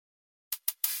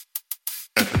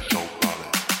Episode Party.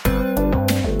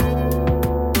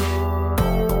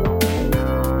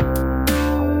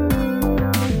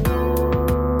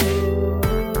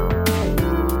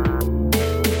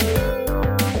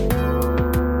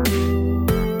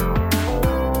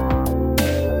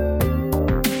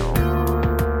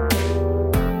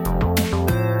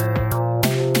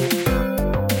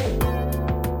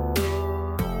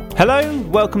 Hello,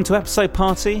 welcome to Episode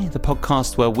Party, the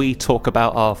podcast where we talk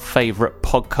about our favourite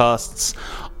podcasts.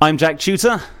 I'm Jack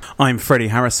Tutor. I'm Freddie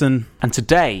Harrison. And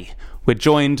today we're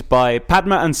joined by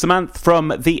Padma and Samanth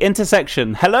from The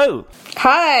Intersection. Hello.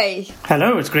 Hi.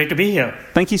 Hello, it's great to be here.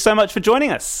 Thank you so much for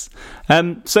joining us.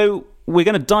 So we're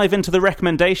going to dive into the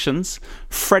recommendations.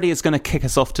 Freddie is going to kick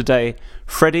us off today.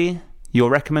 Freddie,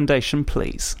 your recommendation,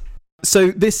 please.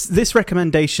 So this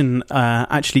recommendation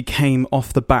actually came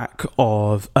off the back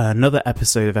of another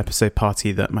episode of Episode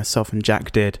Party that myself and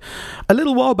Jack did a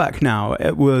little while back now.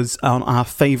 It was on our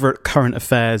favourite current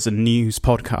affairs and news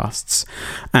podcasts,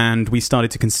 and we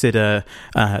started to consider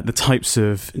the types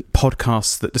of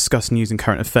podcasts that discuss news and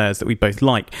current affairs that we both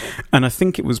like. And I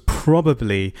think it was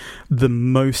probably the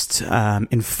most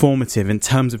informative in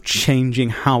terms of changing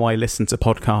how I listen to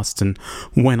podcasts and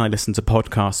when I listen to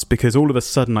podcasts, because all of a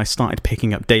sudden I started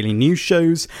picking up daily news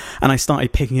shows, and I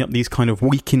started picking up these kind of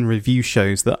week in review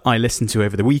shows that I listen to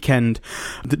over the weekend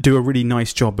that do a really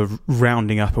nice job of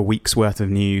rounding up a week's worth of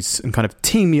news and kind of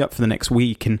teeing me up for the next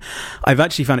week. And I've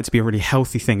actually found it to be a really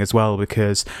healthy thing as well,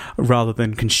 because rather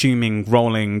than consuming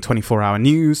rolling 24-hour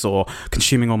news or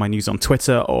consuming all my news on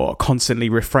Twitter or constantly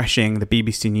refreshing the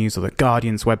BBC News or the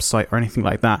Guardian's website or anything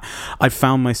like that, I've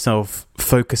found myself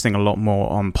focusing a lot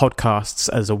more on podcasts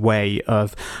as a way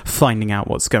of finding out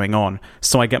what's going on.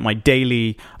 So I get my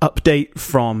daily update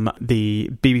from the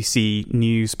BBC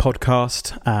News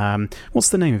podcast. What's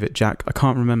the name of it, Jack? I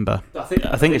can't remember. I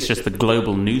think it's just the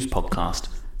Global News Podcast.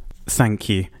 Thank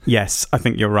you. Yes, I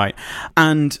think you're right.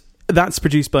 And that's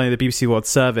produced by the BBC World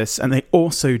Service, and they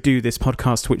also do this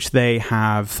podcast which they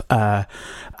have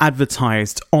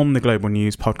advertised on the Global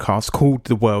News podcast called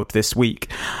The World This Week.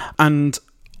 And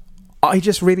I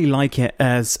just really like it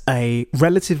as a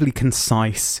relatively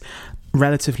concise,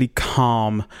 relatively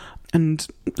calm, and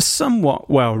somewhat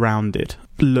well-rounded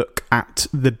look at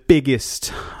the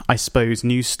biggest, I suppose,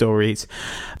 news stories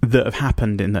that have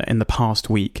happened in the past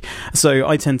week. So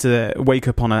I tend to wake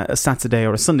up on a Saturday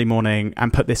or a Sunday morning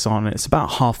and put this on. It's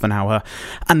about half an hour,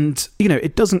 and you know,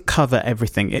 it doesn't cover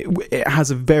everything. It has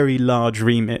a very large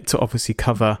remit to obviously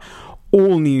cover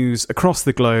all news across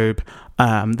the globe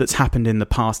that's happened in the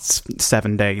past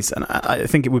 7 days, and I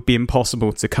think it would be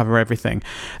impossible to cover everything.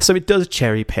 So it does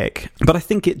cherry pick, but I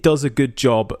think it does a good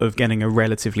job of getting a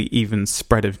relatively even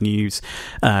spread of news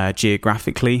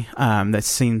geographically. There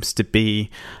seems to be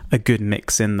a good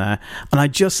mix in there, and I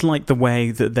just like the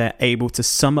way that they're able to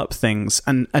sum up things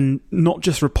and not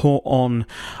just report on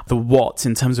the what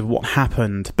in terms of what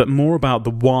happened, but more about the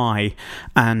why,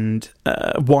 and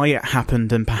why it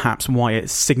happened, and perhaps why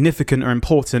it's significant or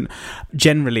important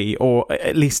generally, or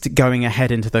at least going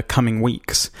ahead into the coming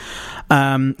weeks.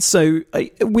 So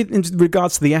in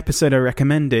regards to the episode I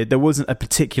recommended, there wasn't a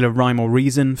particular rhyme or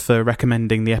reason for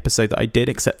recommending the episode that I did,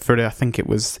 except for I think it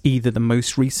was either the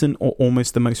most recent or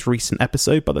almost the most recent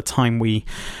episode by the time we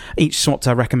each swapped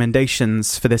our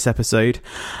recommendations for this episode.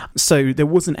 So there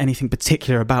wasn't anything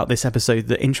particular about this episode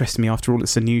that interested me. After all,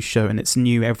 it's a news show and it's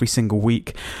new every single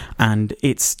week, and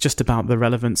it's just about the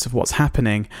relevance of what's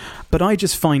happening. But I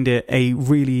just find it a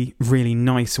really, really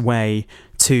nice way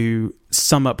to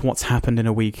sum up what's happened in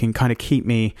a week and kind of keep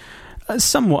me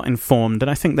somewhat informed. And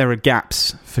I think there are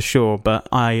gaps for sure, but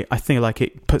I feel like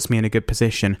it puts me in a good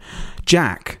position.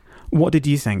 Jack, what did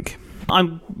you think?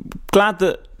 I'm glad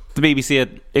that the BBC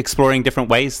are exploring different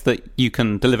ways that you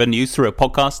can deliver news through a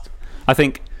podcast. I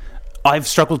think I've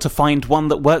struggled to find one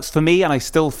that works for me, and I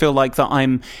still feel like that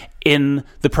I'm in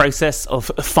the process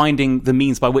of finding the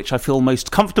means by which I feel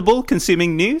most comfortable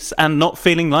consuming news and not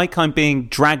feeling like I'm being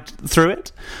dragged through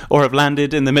it or have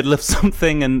landed in the middle of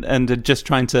something and just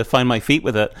trying to find my feet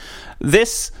with it.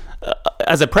 This,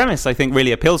 as a premise, I think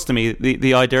really appeals to me,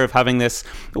 the idea of having this,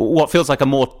 what feels like a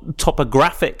more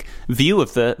topographic view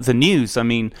of the news. I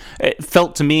mean, it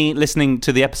felt to me, listening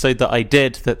to the episode that I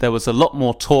did, that there was a lot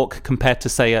more talk compared to,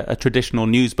 say, a traditional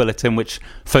news bulletin, which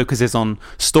focuses on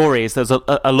stories. There's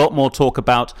a lot more talk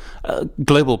about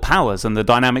global powers and the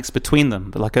dynamics between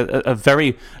them, like a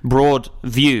very broad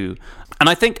view. And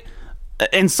I think,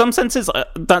 in some senses,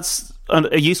 that's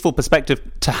a useful perspective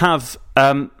to have.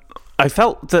 I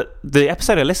felt that the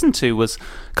episode I listened to was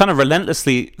kind of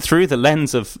relentlessly through the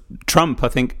lens of Trump. I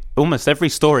think almost every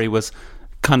story was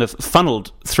kind of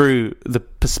funneled through the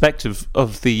perspective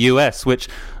of the US, which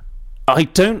I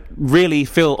don't really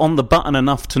feel on the button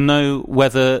enough to know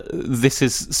whether this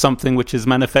is something which is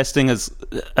manifesting as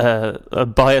a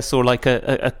bias or like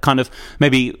a kind of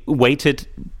maybe weighted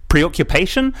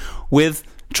preoccupation with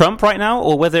Trump right now,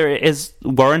 or whether it is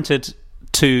warranted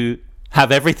to have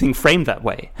everything framed that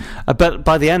way. But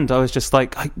by the end, I was just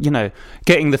like,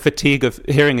 getting the fatigue of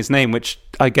hearing his name, which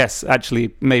I guess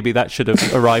actually maybe that should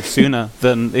have arrived sooner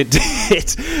than it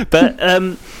did. But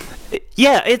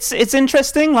yeah, it's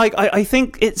interesting. Like I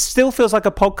think it still feels like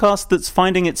a podcast that's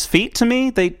finding its feet to me.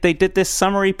 They did this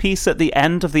summary piece at the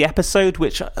end of the episode,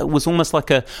 which was almost like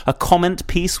a comment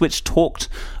piece, which talked.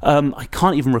 I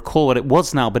can't even recall what it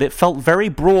was now, but it felt very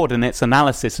broad in its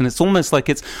analysis, and it's almost like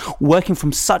it's working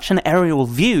from such an aerial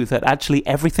view that actually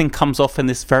everything comes off in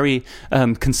this very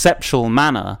conceptual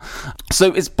manner.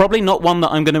 So it's probably not one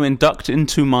that I'm going to induct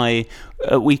into my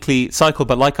weekly cycle,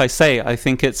 but like I say, I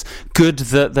think it's good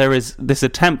that there is this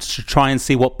attempt to try and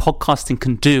see what podcasting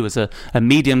can do as a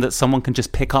medium that someone can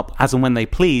just pick up as and when they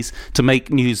please to make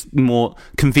news more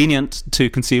convenient to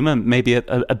consumer, maybe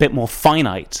a bit more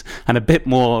finite and a bit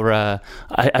more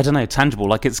I don't know, tangible,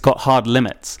 like it's got hard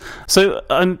limits. So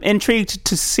I'm intrigued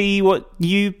to see what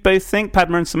you both think,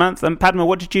 Padma and Samantha. And Padma,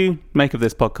 what did you make of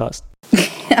this podcast?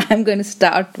 I'm going to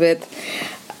start with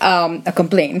a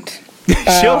complaint.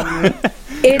 Sure.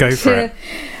 Go for it.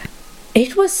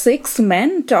 It was 6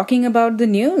 men talking about the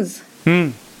news.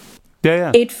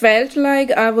 Yeah. It felt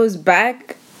like I was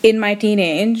back in my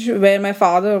teenage, where my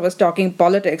father was talking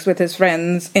politics with his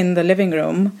friends in the living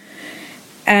room,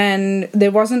 and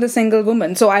there wasn't a single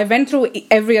woman. So I went through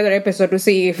every other episode to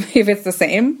see if it's the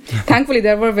same. Thankfully,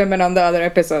 there were women on the other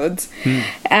episodes.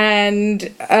 And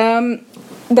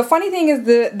the funny thing is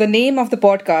the name of the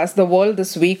podcast, The World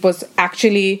This Week, was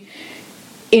actually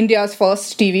India's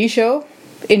first TV show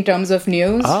in terms of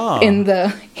news in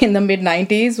the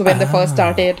mid-90s, when they first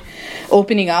started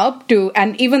opening up to,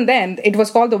 and even then it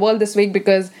was called The World This Week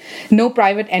because no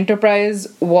private enterprise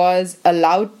was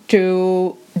allowed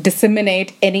to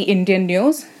disseminate any Indian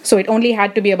news, so it only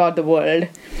had to be about the world.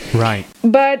 Right.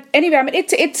 But anyway, I mean,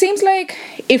 it seems like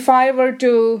if I were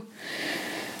to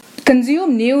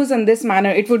consume news in this manner,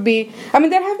 it would be, I mean,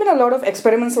 there have been a lot of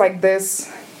experiments like this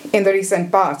in the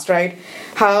recent past, right?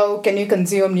 How can you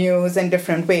consume news in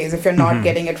different ways if you're not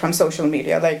getting it from social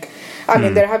media? Like, I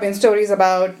mean, there have been stories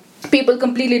about people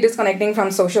completely disconnecting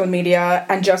from social media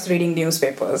and just reading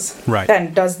newspapers. Right.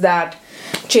 And does that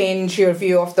change your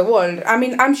view of the world? I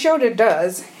mean, I'm sure it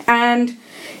does. And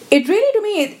it really, to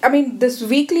me, I mean, this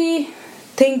weekly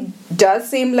thing does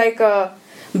seem like a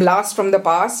blast from the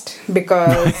past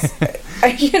because,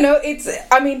 it's,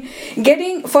 I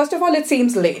mean, first of all, it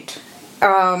seems late.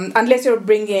 Unless you're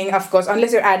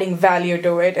unless you're adding value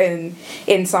to it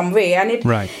in some way. And it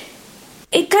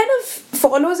kind of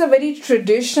follows a very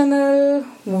traditional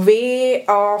way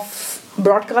of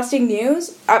broadcasting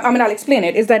news. I mean, I'll explain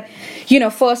it. Is that,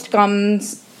 first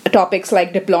comes topics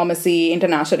like diplomacy,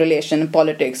 international relation,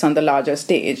 politics on the larger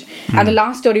stage. And the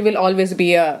last story will always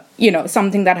be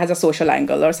something that has a social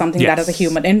angle or something that has a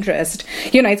human interest.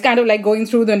 It's kind of like going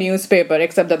through the newspaper,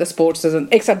 except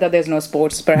that there's no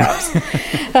sports, perhaps.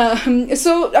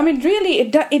 So, I mean, really,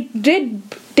 it did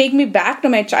take me back to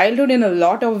my childhood in a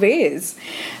lot of ways.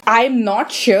 I'm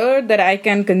not sure that I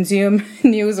can consume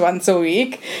news once a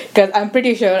week, because I'm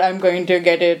pretty sure I'm going to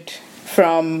get it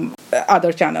from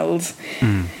other channels.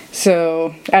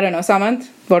 So I don't know, Samant,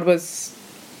 what was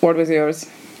yours?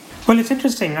 Well, it's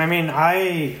interesting. I mean,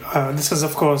 this is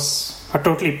of course a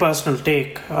totally personal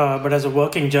take, but as a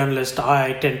working journalist,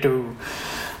 I tend to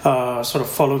sort of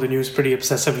follow the news pretty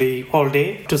obsessively all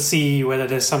day to see whether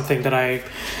there's something that I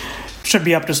should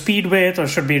be up to speed with, or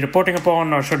should be reporting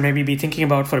upon, or should maybe be thinking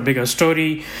about for a bigger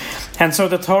story. And so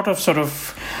the thought of sort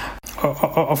of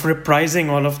reprising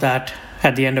all of that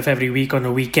at the end of every week on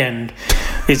a weekend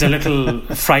is a little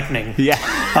frightening. Yeah.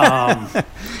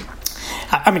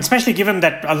 I mean, especially given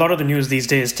that a lot of the news these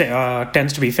days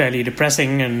tends to be fairly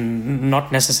depressing and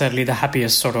not necessarily the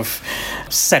happiest sort of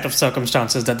set of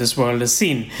circumstances that this world has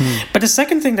seen. But the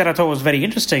second thing that I thought was very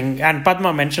interesting, and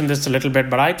Padma mentioned this a little bit,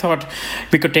 but I thought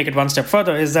we could take it one step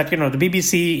further, is that, the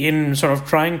BBC, in sort of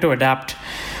trying to adapt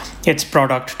its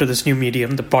product to this new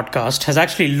medium, the podcast, has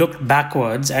actually looked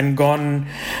backwards and gone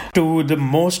to the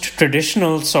most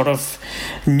traditional sort of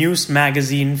news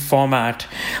magazine format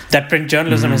that print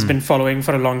journalism has been following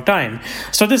for a long time.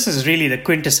 So this is really the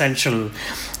quintessential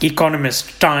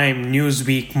Economist, Time,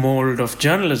 Newsweek mold of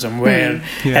journalism, where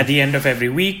at the end of every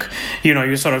week, you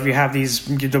have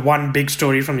the one big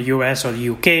story from the US or the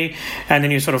UK, and then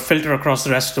you sort of filter across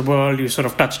the rest of the world. You sort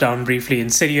of touch down briefly in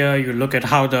Syria. You look at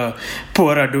how the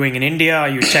poor are doing in India.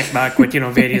 You check back with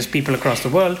various people across the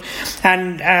world,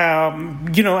 and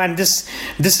and this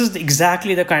is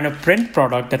exactly the kind of print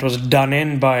product that was done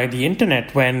in by the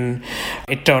internet when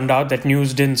it turned out that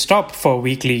news didn't stop for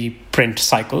weekly print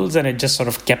cycles, and it just sort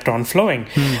of kept on flowing.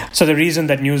 So the reason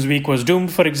that Newsweek was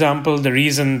doomed, for example, the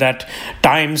reason that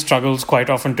Time struggles quite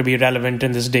often to be relevant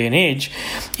in this day and age,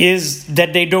 is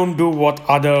that they don't do what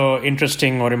other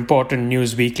interesting or important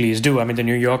news weeklies do. I mean, the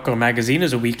New Yorker magazine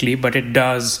is a weekly, but it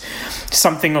does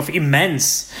something of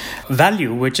immense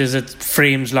value, which is it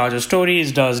frames larger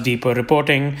stories, does deeper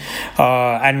reporting,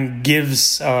 and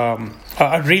gives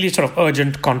a really sort of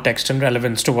urgent context and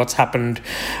relevance to what's happened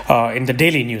in the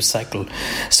daily news cycle.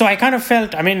 So I kind of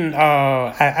felt,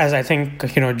 as I think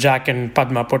Jack and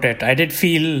Padma put it, I did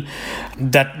feel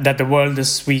that the world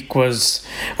this week was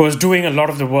doing a lot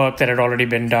of the work that had already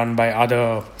been done by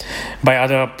other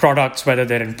products, whether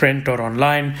they're in print or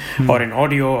online or in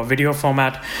audio or video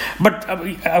format. But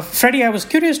Freddie, I was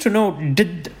curious to know,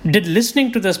 did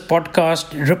listening to this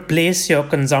podcast replace your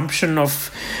consumption of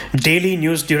daily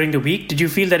news during the week? Did you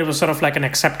feel that it was sort of like an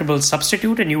acceptable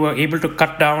substitute and you were able to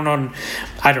cut down on,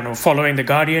 following The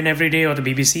Guardian every day or the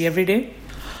BBC every day?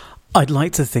 I'd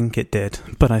like to think it did,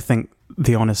 but I think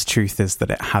the honest truth is that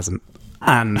it hasn't.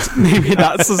 And maybe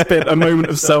that's a moment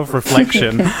of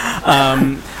self-reflection.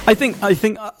 I think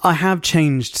I have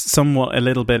changed somewhat a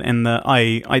little bit in that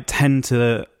I tend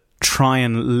to try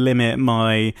and limit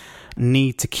my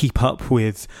need to keep up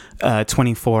with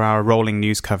 24-hour rolling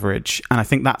news coverage, and I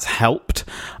think that's helped.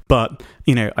 But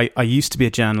I used to be a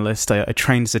journalist. I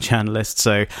trained as a journalist,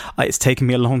 so it's taken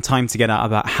me a long time to get out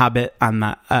of that habit and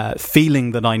that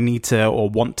feeling that I need to or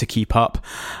want to keep up.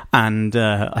 And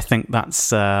I think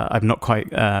that's I've not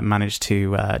quite managed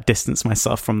to distance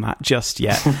myself from that just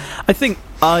yet. I think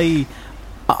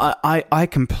I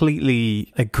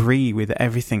completely agree with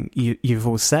everything you've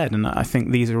all said, and I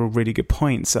think these are all really good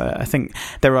points. I think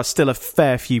there are still a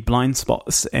fair few blind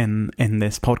spots in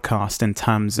this podcast in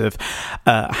terms of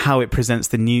how it presents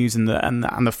the news and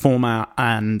the format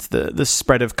and the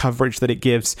spread of coverage that it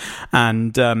gives,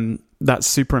 and that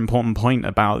super important point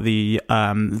about the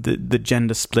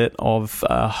gender split of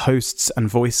hosts and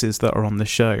voices that are on the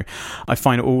show. I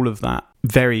find all of that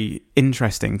very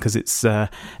interesting because it's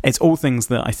all things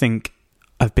that I think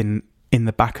have been in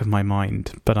the back of my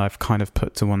mind, but I've kind of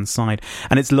put to one side.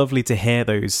 And it's lovely to hear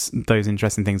those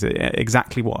interesting things.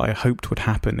 Exactly what I hoped would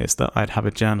happen is that I'd have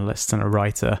a journalist and a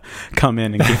writer come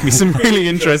in and give me some really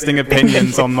interesting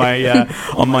opinions on my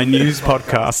news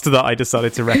podcast that I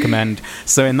decided to recommend.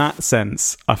 So in that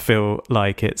sense, I feel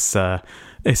like it's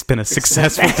been a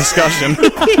successful discussion.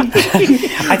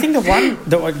 I think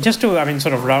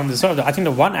sort of round this off, I think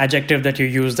the one adjective that you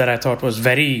used that I thought was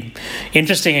very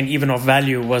interesting and even of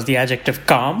value was the adjective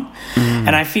calm.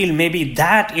 And I feel maybe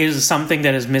that is something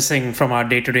that is missing from our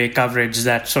day-to-day coverage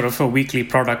that sort of a weekly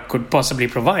product could possibly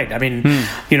provide. I mean,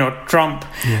 Trump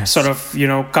sort of,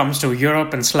 comes to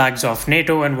Europe and slags off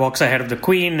NATO and walks ahead of the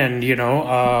Queen and,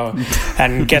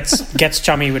 and gets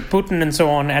chummy with Putin and so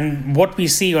on. And what we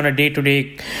see on a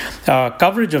day-to-day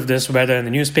coverage of this, whether in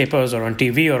the newspapers or on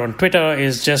TV or on Twitter,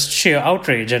 is just sheer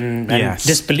outrage and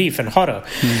disbelief and horror.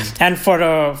 And for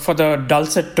the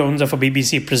dulcet tones of a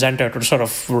BBC presenter to sort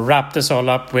of wrap this all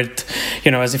up with,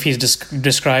 as if he's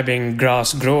describing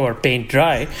grass grow or paint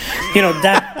dry,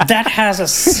 that has a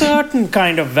certain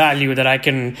kind of value that I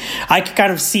can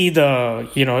kind of see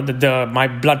my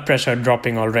blood pressure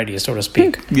dropping already, so to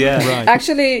speak. Yeah, right.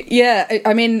 Actually, yeah.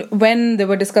 I mean, when they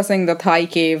were discussing the Thai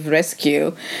cave rescue,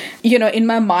 in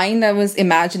my mind, I was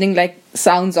imagining like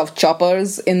sounds of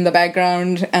choppers in the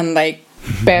background and like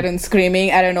parents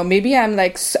screaming. I don't know, maybe I've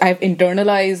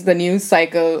internalized the news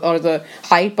cycle or the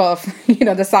hype of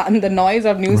the noise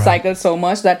of news cycle so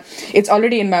much that it's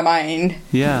already in my mind.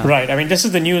 Yeah, right. I mean, this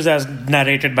is the news as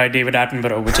narrated by David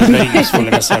Attenborough, which is very useful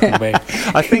in a certain way.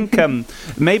 I think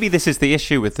maybe this is the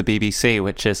issue with the BBC,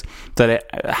 which is that it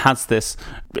has this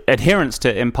adherence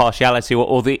to impartiality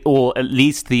or at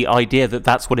least the idea that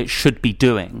that's what it should be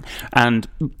doing, and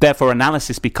therefore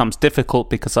analysis becomes difficult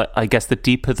because I guess the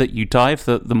deeper that you dive,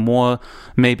 the more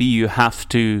maybe you have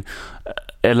to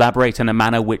elaborate in a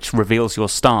manner which reveals your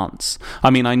stance. I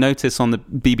mean, I notice on the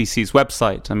BBC's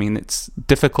website, I mean, it's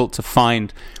difficult to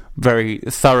find very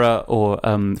thorough or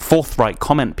forthright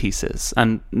comment pieces,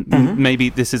 and maybe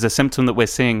this is a symptom that we're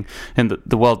seeing in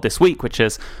the world this week, which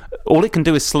is all it can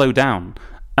do is slow down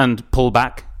and pull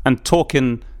back and talk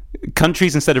in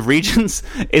countries instead of regions,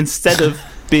 instead of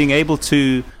being able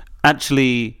to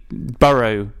actually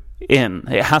burrow in.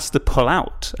 It has to pull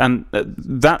out, and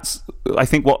that's, I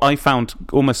think, what I found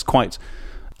almost quite,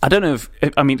 I don't know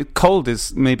I mean, cold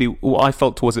is maybe what I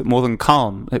felt towards it more than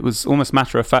calm. It was almost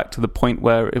matter of fact to the point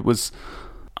where it was,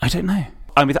 I don't know.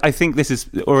 I mean, I think this has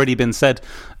already been said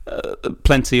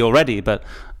plenty already, but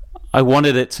I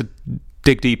wanted it to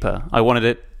dig deeper. I wanted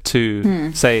it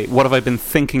to say, what have I been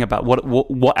thinking about?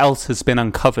 What else has been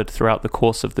uncovered throughout the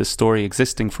course of this story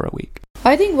existing for a week?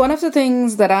 I think one of the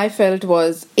things that I felt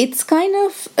was it's kind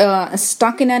of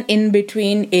stuck in an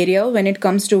in-between area when it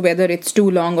comes to whether it's too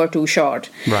long or too short.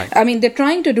 Right. I mean, they're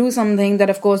trying to do something that,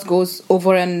 of course, goes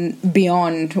over and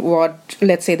beyond what,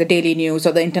 let's say, the daily news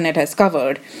or the internet has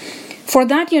covered. For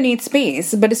that, you need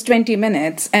space, but it's 20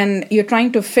 minutes, and you're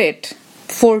trying to fit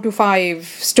 4 to 5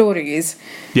 stories.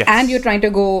 Yes. And you're trying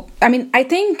to go, I mean, I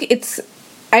think it's,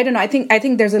 I don't know, I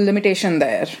think there's a limitation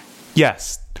there.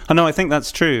 Yes. No, I think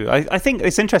that's true. I think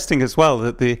it's interesting as well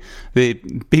that the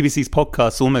BBC's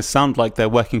podcasts almost sound like they're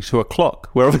working to a clock,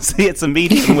 where obviously it's a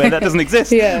medium where that doesn't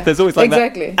exist. Yeah, there's always like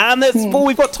exactly. That. And that's all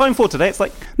we've got time for today. It's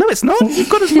like, no, it's not. You've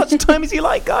got as much time as you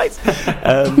like, guys.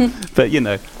 But, you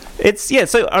know, it's, yeah,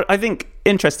 so I think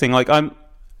interesting. Like, I'm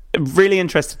really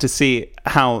interested to see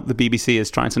how the BBC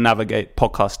is trying to navigate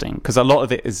podcasting, because a lot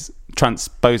of it is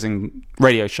transposing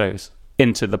radio shows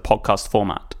into the podcast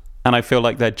format. And I feel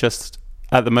like they're just,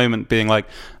 at the moment, being like,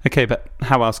 okay, but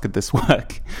how else could this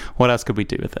work? What else could we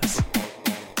do with this?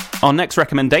 Our next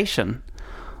recommendation,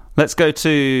 let's go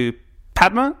to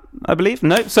Padma, I believe.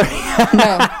 No, sorry.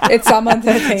 No, it's Samant,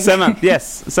 I think. Samant,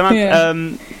 yes. Samant, Yeah.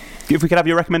 If we could have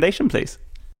your recommendation, please.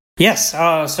 Yes,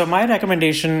 so my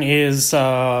recommendation is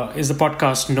the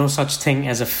podcast No Such Thing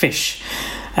as a Fish.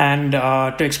 And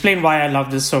to explain why I love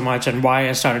this so much and why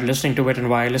I started listening to it and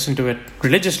why I listen to it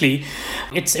religiously,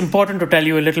 it's important to tell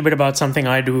you a little bit about something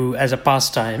I do as a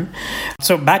pastime.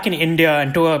 So back in India,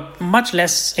 and to a much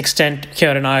less extent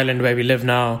here in Ireland where we live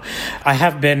now, I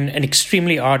have been an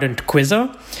extremely ardent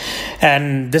quizzer.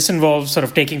 And this involves sort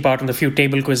of taking part in the few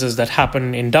table quizzes that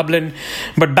happen in Dublin.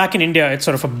 But back in India, it's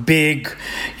sort of a big,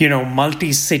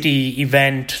 multi-city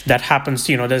event that happens.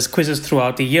 There's quizzes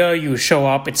throughout the year. You show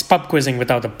up. It's pub quizzing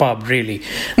without the pub, really.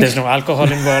 There's no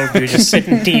alcohol involved. You just sit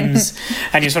in teams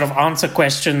and you sort of answer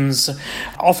questions,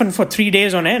 often for 3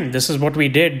 days on end. This is what we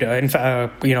did,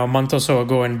 a month or so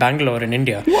ago in Bangalore in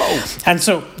India. Whoa. And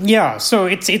so, yeah, so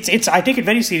it's I take it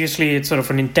very seriously. It's sort of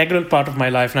an integral part of my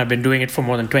life, and I've been doing it for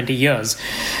more than 20 years.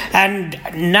 And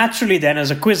naturally then,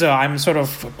 as a quizzer,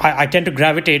 I tend to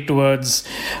gravitate towards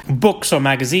books or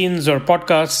magazines or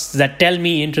podcasts that tell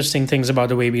me interesting things about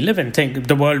the way we live in,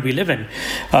 the world we live in,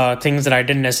 things that I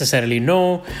didn't necessarily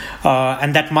know,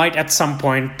 and that might at some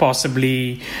point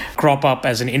possibly crop up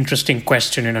as an interesting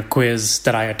question in a quiz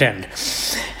that I attend.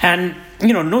 And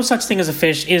No Such Thing as a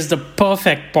Fish is the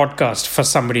perfect podcast for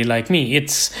somebody like me.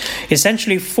 It's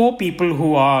essentially 4 people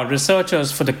who are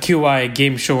researchers for the QI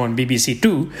game show on BBC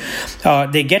Two.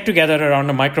 They get together around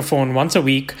a microphone once a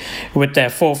week with their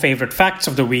 4 favorite facts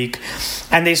of the week,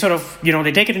 and they sort of,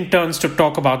 they take it in turns to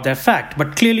talk about their fact.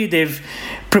 But clearly they've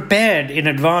prepared in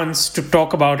advance to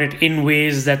talk about it in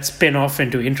ways that spin off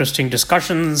into interesting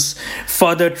discussions,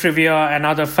 further trivia and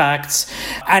other facts.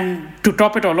 And to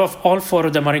top it all off, all 4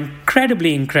 of them are incredibly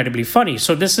funny.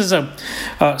 So this is a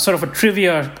sort of a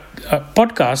trivia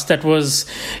podcast that was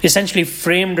essentially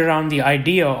framed around the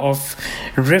idea of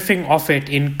riffing off it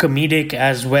in comedic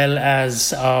as well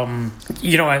as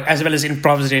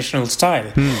improvisational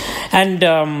style.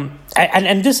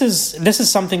 And this is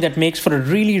something that makes for a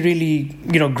really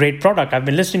great product. I've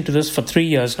been listening to this for 3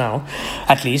 years now,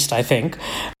 at least, I think.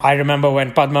 I remember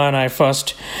when Padma and I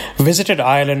first visited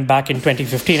Ireland back in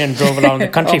 2015 and drove around the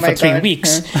country for 3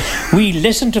 weeks. We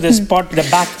listened to the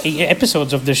back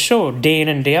episodes of the show day in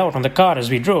and day out on the car as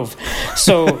we drove.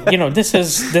 So,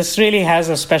 this really has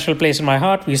a special place in my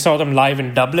heart. We saw them live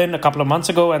in Dublin a couple of months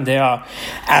ago, and they are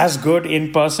as good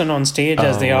in person on stage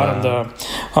as they are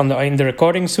in the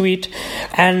recording suite.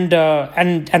 And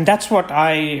that's what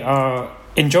I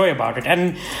enjoy about it.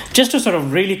 And just to sort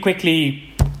of really quickly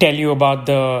tell you about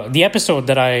the episode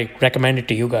that I recommended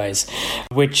to you guys,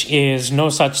 which is No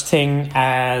Such Thing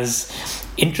as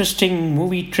Interesting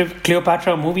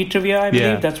Cleopatra movie trivia, I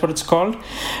believe that's what it's called.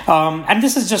 And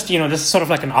this is just, this is sort of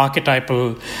like an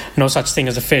archetypal No Such Thing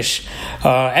as a Fish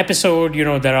episode.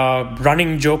 There are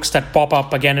running jokes that pop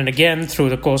up again and again through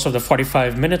the course of the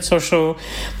 45 minutes or so.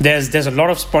 There's a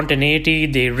lot of spontaneity.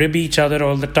 They rib each other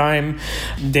all the time.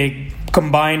 They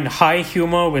combine high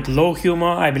humor with low humor.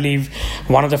 I believe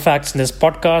one of the facts in this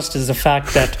podcast is the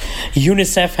fact that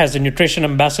UNICEF has a nutrition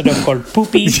ambassador called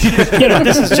Poopy.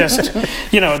 This is just,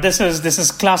 this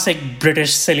is classic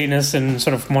British silliness in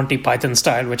sort of Monty Python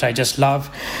style, which I just love.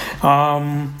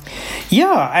 And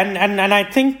I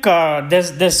think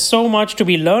there's so much to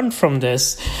be learned from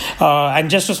this. And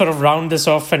just to sort of round this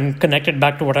off and connect it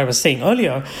back to what I was saying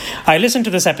earlier, I listened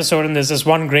to this episode and there's this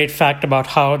one great fact about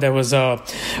how there was a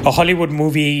Hollywood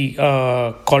movie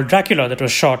called Dracula that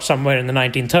was shot somewhere in the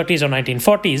 1930s or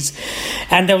 1940s,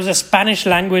 and there was a Spanish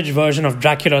language version of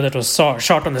Dracula that was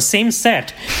shot on the same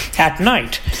set at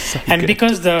night. And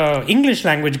because the English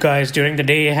language guys during the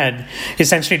day had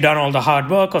essentially done all the hard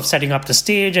work of setting up the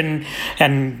stage and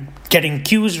getting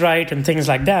cues right and things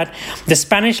like that, the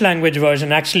Spanish language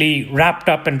version actually wrapped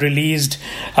up and released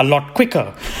a lot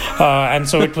quicker. And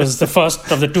so it was the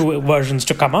first of the two versions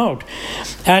to come out.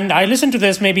 And I listened to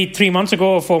this maybe 3 months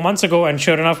ago or 4 months ago, and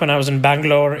sure enough, when I was in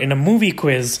Bangalore in a movie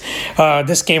quiz,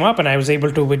 this came up and I was able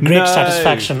to, with great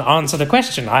satisfaction, answer the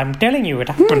question. I'm telling you, it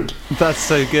happened. That's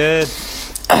so good.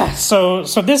 So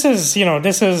this is,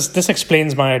 this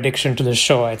explains my addiction to this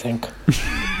show, I think.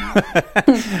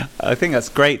 I think that's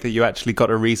great that you actually got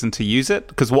a reason to use it,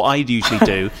 because what I usually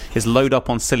do is load up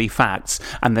on silly facts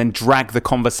and then drag the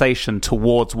conversation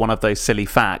towards one of those silly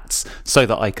facts so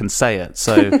that I can say it.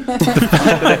 So the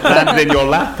fact that it landed in your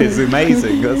lap is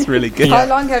amazing. That's really good. How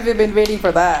long have you been waiting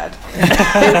for that?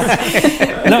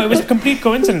 No, it was a complete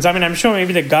coincidence. I mean, I'm sure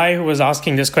maybe the guy who was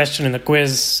asking this question in the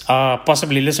quiz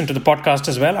possibly listened to the podcast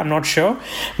as well. I'm not sure.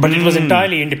 But it was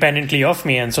entirely independently of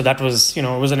me. And so that was, it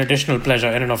was an additional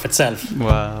pleasure in and of itself.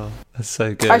 Wow, that's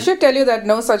so good. I should tell you that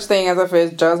No Such Thing as a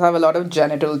Fish does have a lot of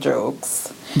genital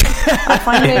jokes. I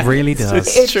find it really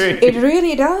does. It's true. It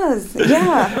really does.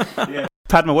 Yeah.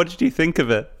 Padma, what did you think of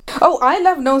it? Oh, I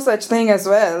love No Such Thing as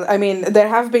well. I mean, there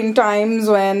have been times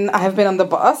when I have been on the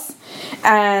bus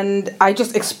and I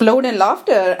just explode in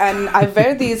laughter, and I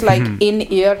wear these like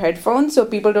in-ear headphones so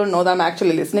people don't know that I'm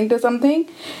actually listening to something,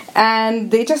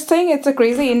 and they just think it's a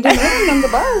crazy Indian woman on the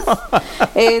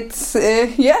bus. It's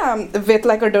with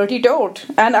like a dirty tote,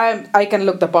 and I can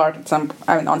look the part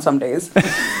on some days.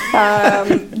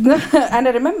 And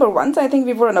I remember once, I think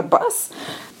we were on a bus,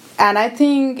 and I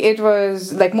think it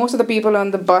was like most of the people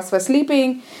on the bus were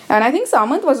sleeping, and I think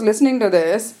Samant was listening to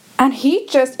this, and he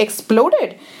just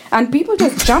exploded, and people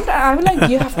just jumped. I was like,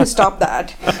 you have to stop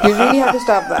that. You really have to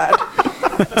stop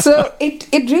that. So it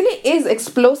really is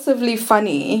explosively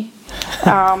funny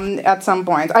at some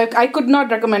point. I could not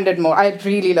recommend it more. I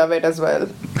really love it as well.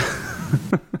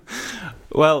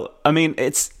 Well, I mean,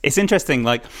 it's interesting.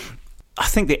 Like, I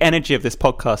think the energy of this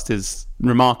podcast is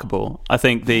remarkable. I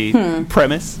think the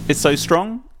premise is so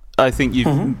strong. I think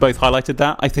you've both highlighted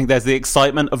that. I think there's the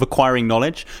excitement of acquiring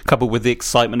knowledge coupled with the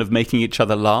excitement of making each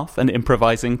other laugh and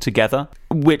improvising together,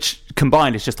 which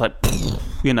combined is just like,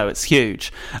 it's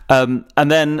huge. And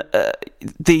then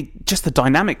the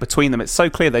dynamic between them, it's so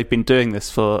clear they've been doing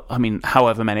this for,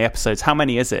 however many episodes. How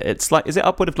many is it? It's like, is it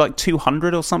upward of like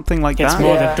 200 or something like that? It's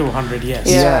more than 200, yes.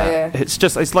 Yeah.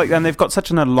 It's like, and they've got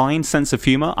such an aligned sense of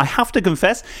humor. I have to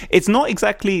confess, it's not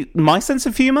exactly my sense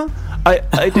of humor.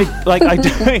 I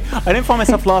don't find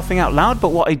myself laughing out loud, but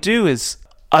what I do is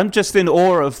I'm just in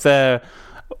awe of their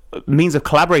means of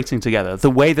collaborating together, the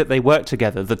way that they work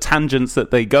together, the tangents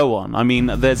that they go on. I mean,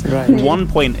 there's one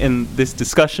point in this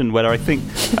discussion where I think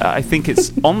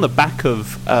it's on the back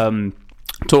of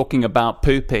talking about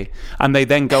Poopy, and they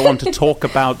then go on to talk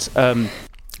about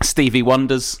Stevie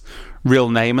Wonder's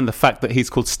real name and the fact that he's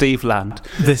called Steve Land.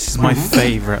 This is my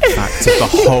favourite fact of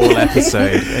the whole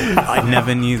episode. I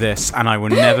never knew this, and I will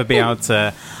never be able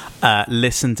to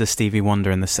listen to Stevie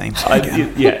Wonder in the same thing.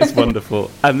 It's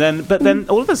wonderful. But then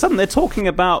all of a sudden they're talking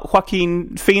about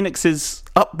Joaquin Phoenix's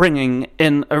upbringing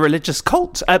in a religious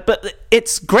cult. But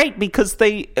it's great because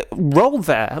they roll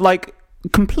there like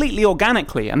completely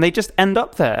organically, and they just end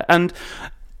up there. And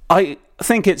I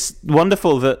think it's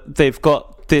wonderful that they've got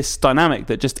this dynamic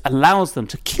that just allows them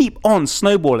to keep on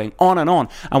snowballing on.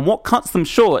 And what cuts them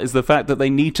short is the fact that they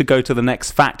need to go to the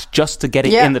next fact just to get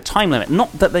it in the time limit.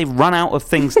 Not that they've run out of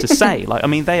things to say.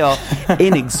 They are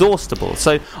inexhaustible.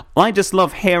 So I just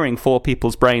love hearing four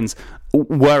people's brains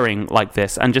whirring like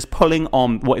this and just pulling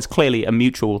on what is clearly a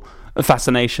mutual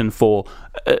fascination for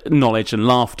knowledge and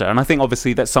laughter. And I think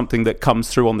obviously that's something that comes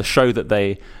through on the show that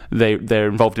they're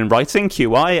involved in writing,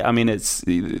 QI. I mean, it's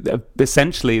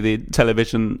essentially the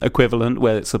television equivalent,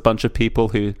 where it's a bunch of people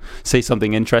who say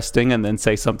something interesting and then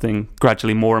say something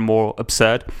gradually more and more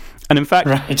absurd. And in fact,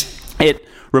 it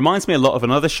reminds me a lot of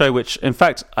another show, which, in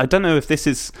fact, I don't know if this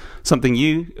is something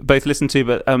you both listen to,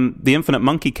 but The Infinite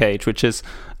Monkey Cage, which is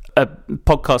a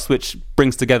podcast which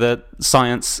brings together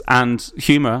science and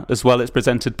humour as well. It's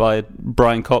presented by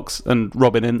Brian Cox and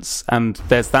Robin Ince, and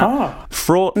there's that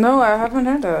fraught. No, I haven't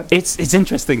heard that. It's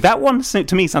interesting. That one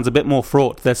to me sounds a bit more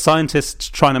fraught. There's scientists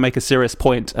trying to make a serious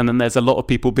point, and then there's a lot of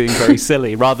people being very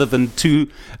silly, rather than two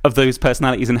of those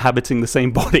personalities inhabiting the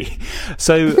same body.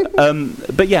 So,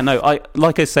 but yeah, no,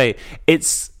 like I say,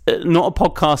 it's not a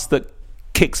podcast that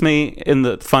kicks me in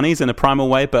the funnies in a primal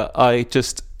way, but I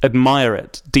just admire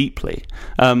it deeply.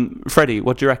 Freddie,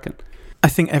 what do you reckon? I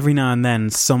think every now and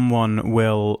then someone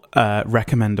will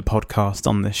recommend a podcast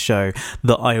on this show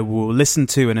that I will listen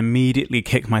to and immediately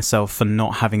kick myself for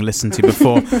not having listened to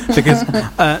before,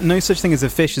 because No Such Thing as a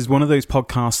Fish is one of those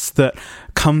podcasts that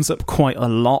comes up quite a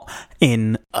lot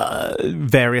in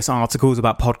various articles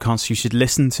about podcasts you should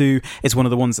listen to. It's one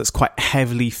of the ones that's quite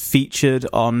heavily featured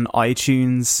on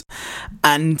iTunes,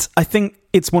 and I think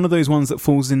it's one of those ones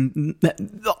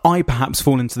that I perhaps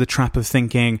fall into the trap of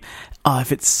thinking, if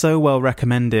it's so well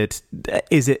recommended,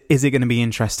 is it going to be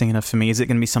interesting enough for me? Is it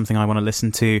going to be something I want to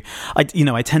listen to? I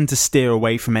tend to steer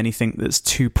away from anything that's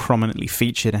too prominently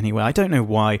featured anyway. I don't know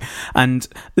why, and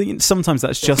sometimes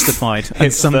that's justified.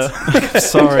 And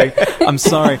I'm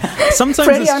sorry. Sometimes,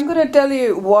 Freddie, I'm going to tell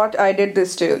you what I did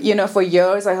this to. For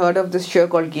years I heard of this show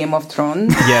called Game of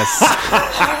Thrones. Yes.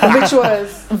 Which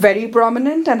was very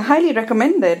prominent and highly recommended.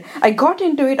 I got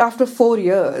into it after 4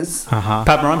 years.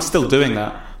 Padma, I'm still doing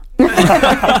that.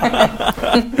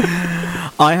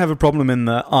 I have a problem in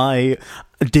that I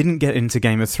didn't get into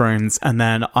Game of Thrones, and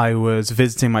then I was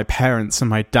visiting my parents, and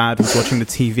my dad was watching the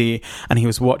TV, and he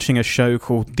was watching a show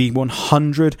called The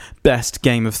 100 Best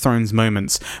Game of Thrones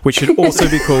Moments, which should also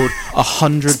be called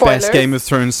 100 Best Game of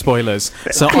Thrones Spoilers.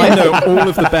 So I know all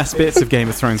of the best bits of Game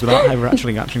of Thrones without ever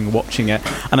actually watching it,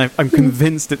 and I'm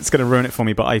convinced it's going to ruin it for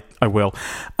me, but I will.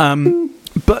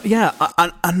 But yeah,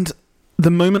 and the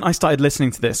moment I started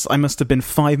listening to this, I must have been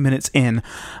 5 minutes in,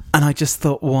 and I just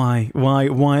thought, why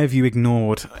have you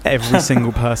ignored every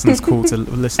single person's call to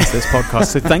listen to this podcast?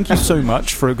 So thank you so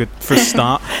much for a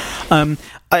start.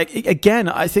 I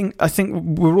think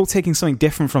we're all taking something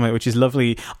different from it, which is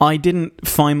lovely. I didn't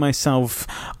find myself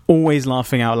always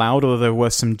laughing out loud, although there were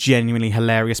some genuinely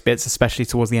hilarious bits, especially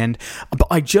towards the end. But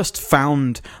I just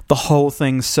found the whole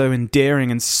thing so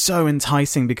endearing and so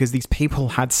enticing because these people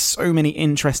had so many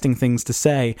interesting things to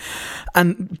say.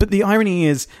 But the irony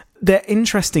is, they're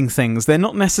interesting things. They're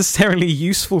not necessarily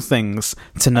useful things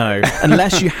to know,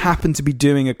 unless you happen to be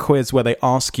doing a quiz where they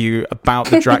ask you about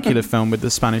the Dracula film with the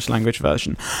Spanish language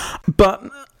version. But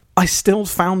I still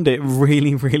found it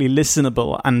really, really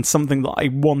listenable and something that I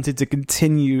wanted to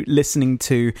continue listening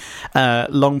to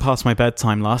long past my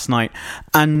bedtime last night.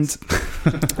 And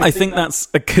I think that's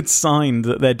a good sign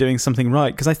that they're doing something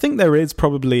right, because I think there is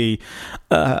probably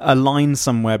a line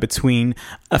somewhere between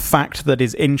a fact that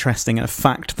is interesting and a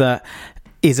fact that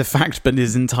is a fact but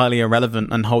is entirely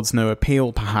irrelevant and holds no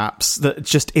appeal, perhaps, that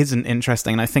just isn't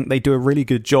interesting. And I think they do a really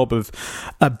good job of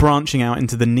branching out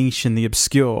into the niche and the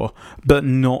obscure, but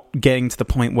not getting to the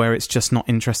point where it's just not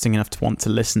interesting enough to want to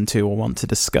listen to or want to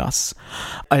discuss.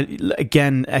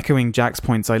 Again, echoing Jack's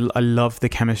points, I love the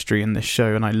chemistry in this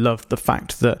show, and I love the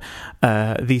fact that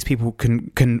these people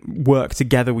can work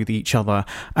together with each other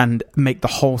and make the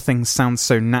whole thing sound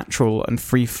so natural and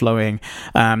free-flowing.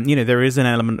 There is an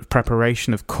element of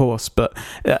preparation, of course, but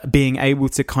being able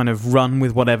to kind of run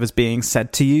with whatever's being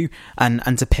said to you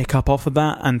and to pick up off of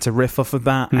that and to riff off of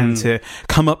that and to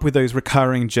come up with those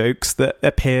recurring jokes that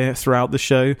appear throughout the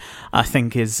show, I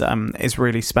think is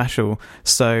really special.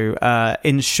 So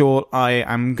in short, I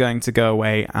am going to go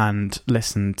away and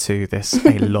listen to this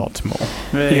a lot more.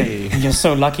 Hey. You're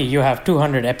so lucky you have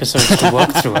 200 episodes to work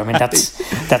through. I mean,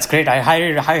 that's great. I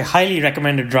highly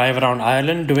recommend a drive around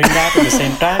Ireland doing that at the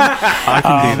same time. I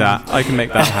can do that. I can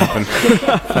make that happen.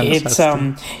 It's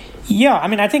Yeah, I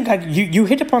mean, I think you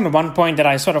hit upon the one point that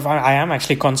I am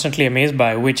actually constantly amazed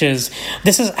by, which is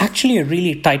this is actually a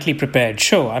really tightly prepared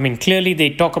show. I mean, clearly they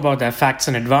talk about their facts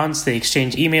in advance. They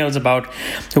exchange emails about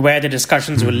where the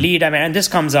discussions will lead. I mean, and this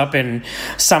comes up in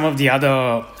some of the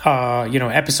other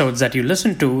episodes that you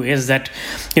listen to, is that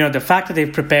the fact that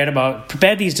they've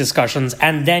prepared these discussions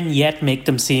and then yet make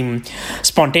them seem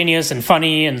spontaneous and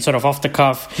funny and sort of off the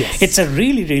cuff. Yes. It's a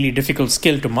really, really difficult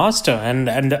skill to master, and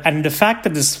the fact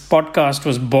that this podcast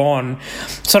was born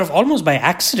sort of almost by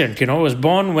accident. It was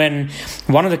born when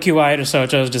one of the QI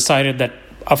researchers decided that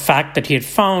a fact that he had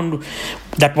found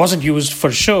that wasn't used for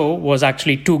show was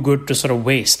actually too good to sort of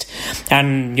waste.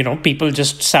 And, people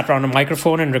just sat around a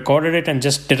microphone and recorded it and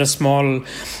just did a small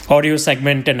audio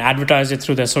segment and advertised it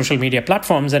through their social media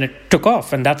platforms, and it took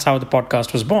off. And that's how the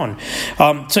podcast was born.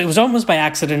 So it was almost by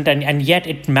accident, and yet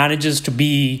it manages to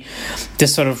be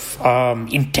this sort of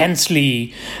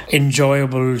intensely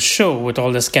enjoyable show with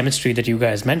all this chemistry that you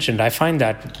guys mentioned. I find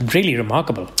that really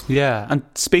remarkable. Yeah, and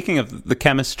speaking of the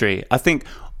chemistry, I think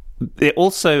it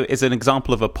also is an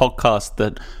example of a podcast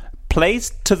that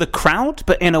plays to the crowd,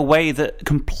 but in a way that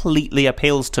completely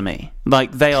appeals to me.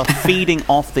 Like, they are feeding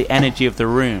off the energy of the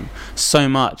room so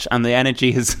much, and the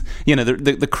energy is,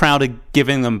 the crowd are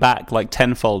giving them back like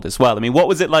tenfold as well. I mean, what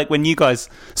was it like when you guys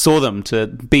saw them, to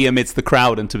be amidst the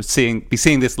crowd and to be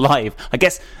seeing this live? I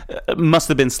guess it must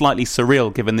have been slightly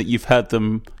surreal, given that you've heard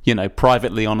them,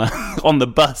 privately on the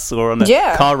bus or on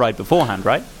a car ride beforehand,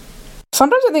 right?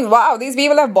 Sometimes I think, wow, these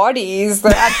people have bodies.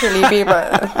 They're actually people.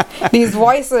 These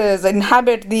voices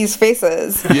inhabit these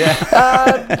faces.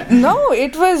 Yeah. No,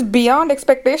 it was beyond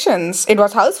expectations. It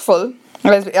was houseful.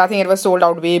 I think it was sold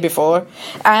out way before.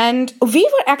 And we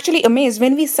were actually amazed.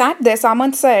 When we sat there,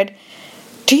 someone said,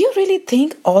 do you really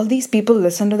think all these people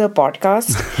listen to the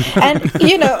podcast? And,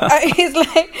 it's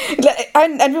like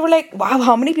and we were like, wow,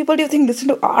 how many people do you think listen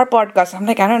to our podcast? I'm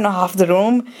like, I don't know, half the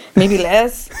room, maybe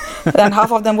less. And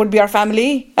half of them would be our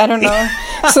family. I don't know.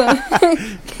 So,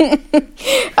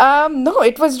 no,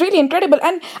 it was really incredible.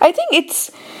 And I think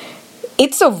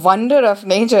it's a wonder of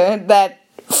nature that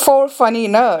 4 funny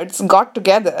nerds got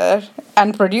together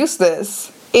and produced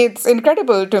this. It's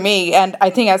incredible to me, and I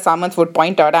think, as Samanth would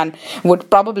point out and would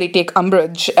probably take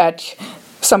umbrage at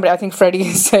somebody, I think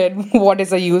Freddie said, what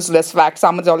is a useless fact?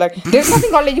 Samanth's all like, there's nothing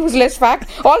called a useless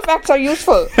fact. All facts are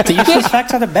useful. The useless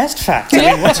facts are the best facts. I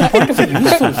mean, what's the point of a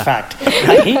useful fact?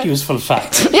 I hate useful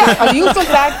facts. Yeah, a useful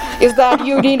fact is that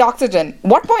you need oxygen.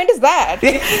 What point is that?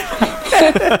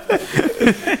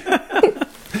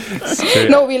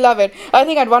 No, we love it. I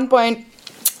think at one point,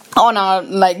 on our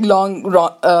long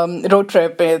road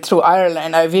trip through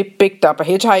Ireland, we picked up a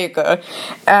hitchhiker,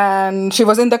 and she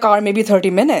was in the car maybe 30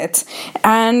 minutes.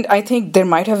 And I think there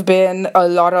might have been a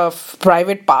lot of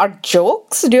private part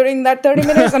jokes during that 30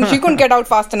 minutes, and she couldn't get out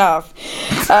fast enough.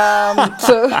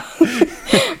 So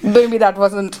maybe that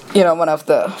wasn't, one of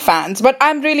the fans. But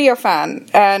I'm really a fan.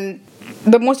 And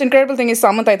the most incredible thing is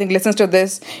Samanth, I think, listens to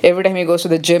this every time he goes to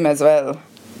the gym as well.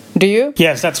 Do you?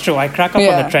 Yes, that's true. I crack up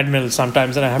on the treadmill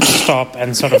sometimes, and I have to stop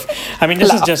and sort of... I mean,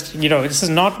 this is just, this is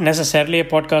not necessarily a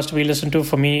podcast to be listened to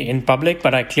for me in public,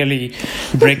 but I clearly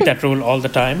break that rule all the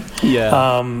time.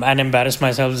 Yeah. And embarrass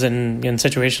myself in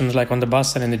situations like on the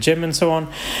bus and in the gym and so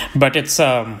on. But it's...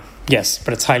 Yes,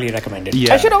 but it's highly recommended.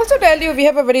 Yeah. I should also tell you, we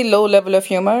have a very low level of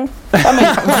humor.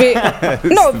 I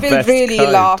mean, we'll really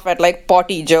laugh at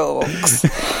potty jokes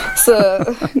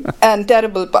and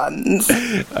terrible puns.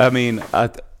 I mean,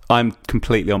 I'm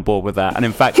completely on board with that. And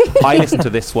in fact, I listened to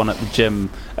this one at the gym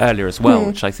earlier as well,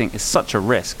 which I think is such a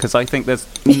risk, because I think there's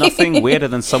nothing weirder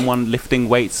than someone lifting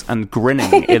weights and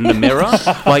grinning in the mirror.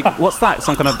 Like, what's that?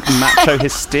 Some kind of macho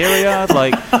hysteria?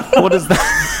 Like, what is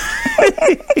that?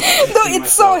 No,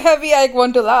 it's so heavy I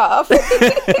want to laugh.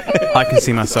 I can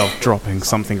see myself dropping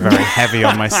something very heavy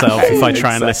on myself if I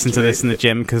try and listen to this in the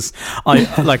gym, because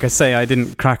like I say, I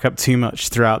didn't crack up too much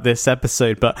throughout this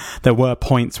episode, but there were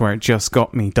points where it just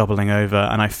got me doubling over,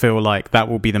 and I feel like that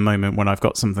will be the moment when I've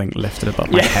got something lifted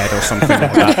above my head or something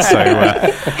like that.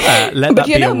 So let that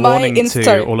be a warning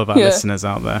to all of our listeners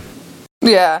out there.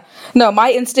 Yeah. No,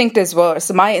 my instinct is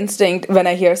worse. My instinct when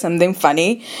I hear something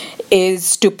funny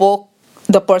is to poke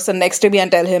the person next to me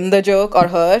and tell him the joke or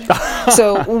her.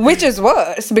 So, which is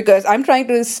worse, because I'm trying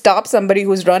to stop somebody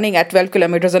who's running at 12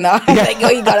 kilometers an hour. I'm like, oh,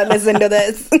 you gotta listen to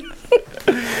this.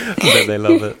 I bet they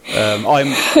love it.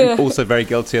 I'm also very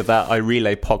guilty of that. I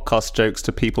relay podcast jokes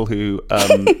to people who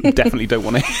definitely don't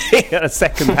want to hear a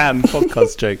second-hand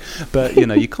podcast joke. But,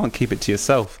 you can't keep it to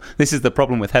yourself. This is the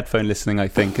problem with headphone listening, I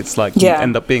think. It's like you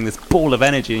end up being this ball of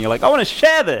energy and you're like, I want to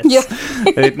share this. Yeah.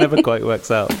 It never quite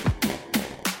works out.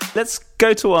 Let's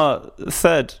go to our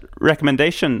third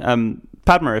recommendation.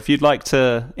 Padma, if you'd like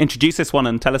to introduce this one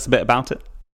and tell us a bit about it.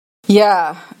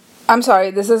 Yeah. I'm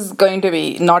sorry, this is going to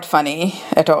be not funny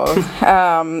at all.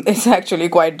 It's actually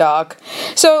quite dark.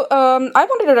 So I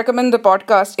wanted to recommend the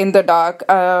podcast In the Dark,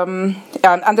 and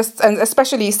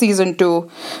especially season 2,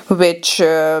 which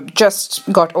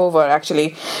just got over,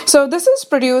 actually. So this is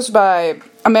produced by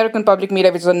American Public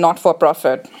Media, which is a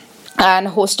not-for-profit, and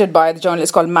hosted by the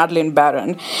journalist called Madeleine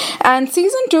Baran. And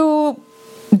season 2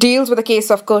 deals with the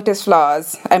case of Curtis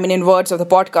Flowers. I mean, in words of the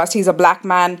podcast, he's a black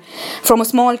man from a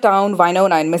small town,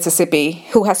 Winona in Mississippi,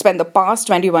 who has spent the past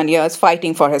 21 years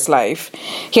fighting for his life.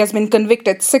 He has been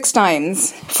convicted 6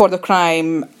 times for the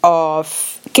crime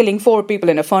of killing 4 people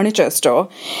in a furniture store.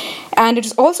 And it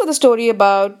is also the story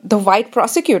about the white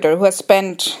prosecutor who has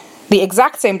spent the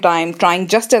exact same time trying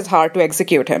just as hard to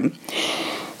execute him.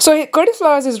 So Curtis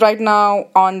Flowers is right now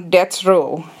on death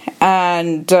row,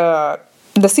 and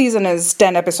the season is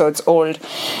 10 episodes old.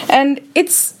 And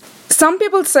some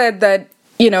people said that,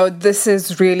 this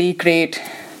is really great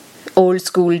old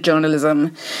school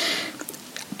journalism.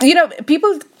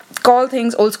 People call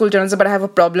things old school journalism, but I have a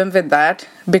problem with that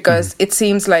because it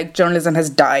seems like journalism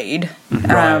has died.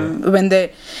 Right. When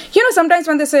they, sometimes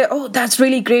when they say, oh, that's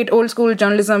really great old school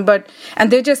journalism,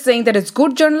 and they're just saying that it's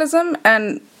good journalism,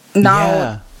 and now...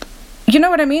 Yeah. You know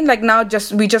what I mean? Like now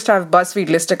we just have BuzzFeed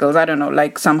listicles. I don't know,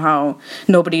 like somehow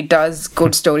nobody does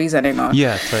good stories anymore.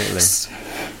 Yeah, totally.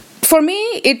 For me,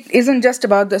 it isn't just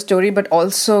about the story, but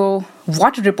also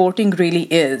what reporting really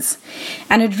is.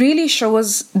 And it really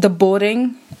shows the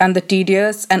boring and the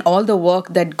tedious and all the work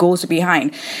that goes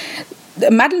behind.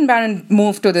 Madeleine Baran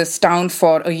moved to this town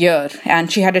for a year, and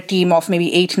she had a team of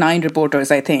maybe 8-9 reporters,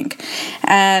 I think.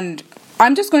 And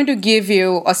I'm just going to give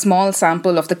you a small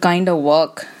sample of the kind of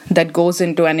work that goes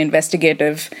into an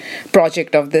investigative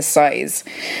project of this size.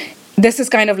 This is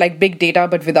kind of like big data,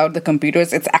 but without the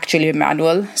computers. It's actually a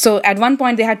manual. So at one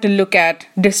point, they had to look at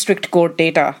district court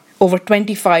data over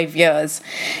 25 years.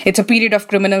 It's a period of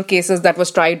criminal cases that was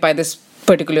tried by this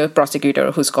particular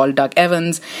prosecutor who's called Doug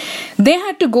Evans. They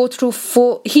had to go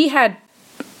through he had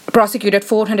prosecuted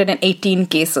 418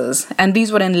 cases, and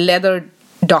these were in leather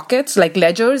dockets, like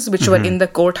ledgers, which were in the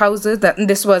courthouses.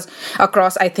 This was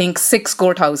across, I think, 6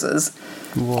 courthouses.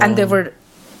 Whoa. And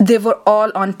they were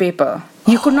all on paper.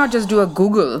 You could not just do a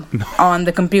Google on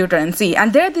the computer and see.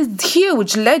 And there are these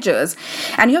huge ledgers,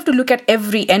 and you have to look at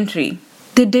every entry.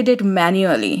 They did it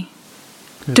manually.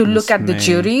 To look at the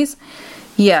juries.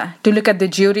 Yeah, to look at the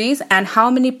juries and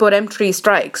how many peremptory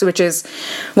strikes, which is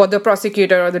what the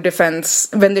prosecutor or the defense,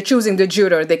 when they're choosing the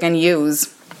juror, they can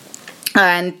use.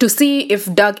 And to see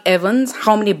if Doug Evans,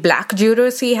 how many black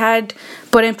jurors he had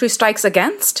peremptory strikes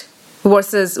against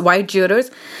versus white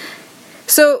jurors.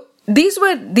 So these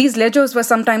ledgers were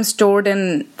sometimes stored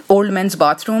in old men's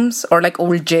bathrooms or like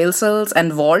old jail cells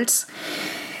and vaults.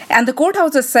 And the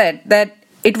courthouses said that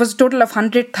it was a total of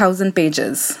 100,000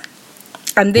 pages.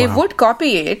 And they would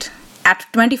copy it at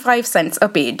 25 cents a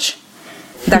page.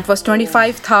 That was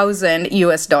 $25,000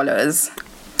 US.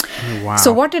 Wow.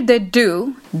 So what did they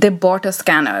do? They bought a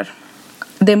scanner.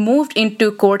 They moved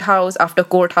into courthouse after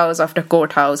courthouse after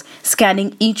courthouse,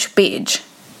 scanning each page.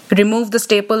 Remove the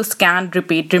staple, scan,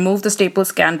 repeat. Remove the staple,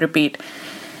 scan, repeat.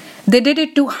 They did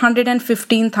it to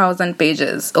 115,000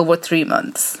 pages over 3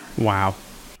 months. Wow.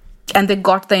 And they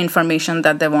got the information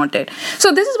that they wanted.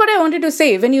 So this is what I wanted to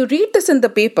say. When you read this in the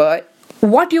paper,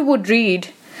 what you would read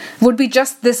would be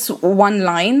just this one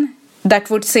line that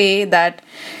would say that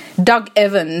Doug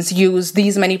Evans used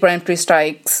these many peremptory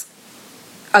strikes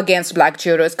against black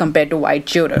jurors compared to white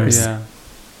jurors. Yeah.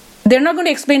 They're not going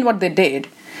to explain what they did.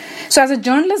 So as a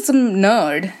journalism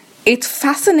nerd, it's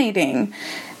fascinating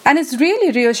and it's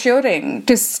really reassuring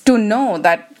to know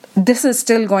that this is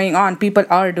still going on. People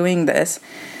are doing this.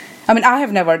 I mean, I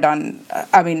have never done,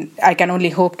 I can only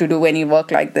hope to do any work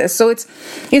like this. So it's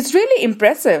really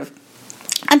impressive.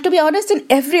 And to be honest, in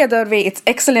every other way, it's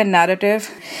excellent narrative.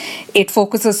 It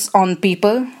focuses on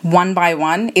people one by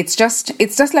one. It's just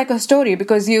like a story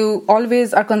because you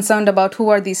always are concerned about who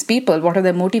are these people, what are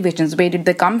their motivations, where did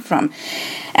they come from,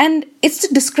 and it's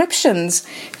the descriptions.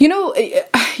 You know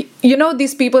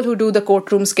these people who do the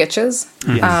courtroom sketches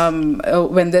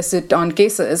when they sit on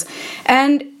cases,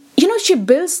 and she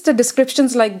builds the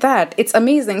descriptions like that. It's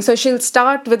amazing. So she'll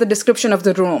start with a description of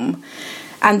the room.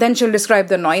 And then she'll describe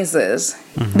the noises.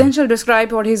 Mm-hmm. Then she'll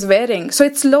describe what he's wearing. So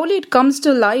it comes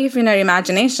to life in her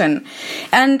imagination.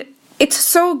 And it's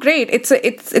so great. It's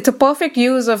a perfect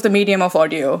use of the medium of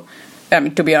audio,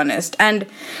 to be honest. And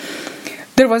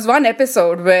There was one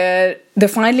episode where they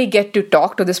finally get to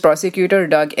talk to this prosecutor,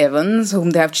 Doug Evans, whom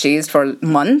they have chased for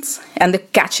months, and they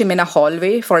catch him in a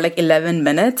hallway for like 11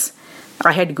 minutes.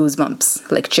 I had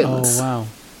goosebumps, like chills. Oh, wow.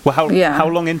 Well, how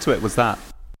long into it was that?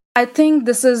 I think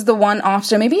this is the one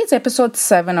after, maybe it's episode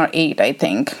 7 or 8, I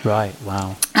think. Right,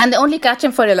 wow. And they only catch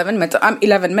him for 11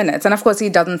 minutes. And of course, he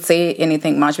doesn't say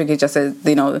anything much because he just says,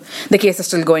 the case is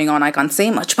still going on. I can't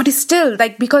say much. But it's still,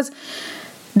 because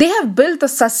they have built the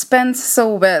suspense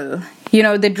so well.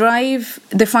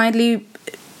 They finally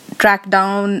track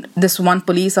down this one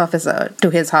police officer to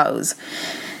his house.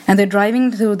 And they're driving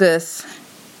through this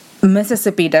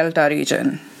Mississippi Delta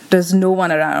region. There's no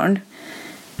one around.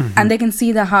 Mm-hmm. And they can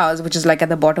see the house, which is like at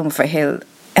the bottom of a hill,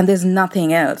 and there's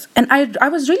nothing else. And I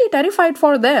was really terrified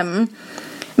for them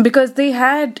because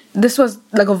this was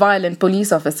like a violent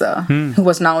police officer who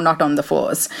was now not on the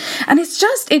force. And it's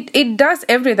just, it does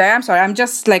everything. I'm sorry, I'm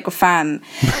just like a fan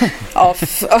of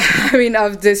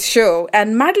this show.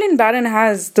 And Madeline Barron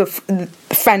has the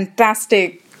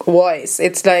fantastic voice.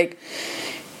 It's like,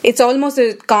 it's almost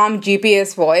a calm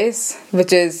GPS voice,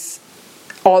 which is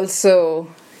also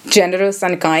generous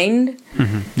and kind.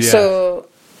 Mm-hmm. Yeah. So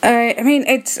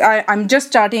I'm just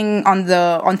starting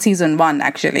on season 1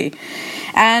 actually,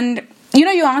 and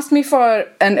you asked me for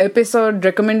an episode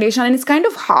recommendation, and it's kind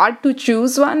of hard to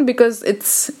choose one because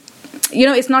it's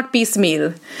not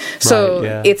piecemeal, so right,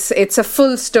 yeah. it's a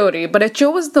full story. But I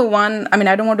chose the one.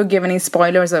 I don't want to give any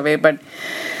spoilers away, but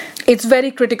it's very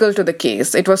critical to the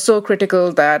case. It was so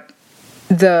critical that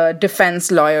the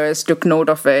defense lawyers took note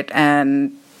of it,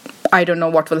 and I don't know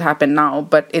what will happen now,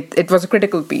 but it was a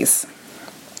critical piece.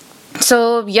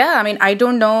 So, yeah, I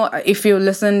don't know if you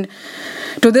listened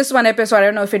to this one episode. I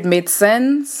don't know if it made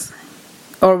sense,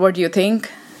 or what do you think?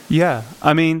 Yeah,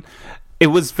 it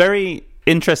was very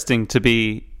interesting to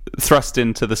be thrust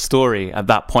into the story at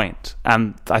that point.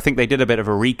 And I think they did a bit of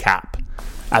a recap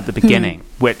at the beginning,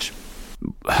 which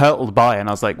hurtled by, and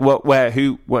I was like, what, where,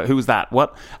 who was that?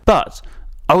 What? But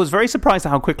I was very surprised at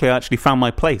how quickly I actually found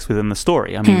my place within the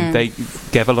story. They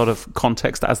gave a lot of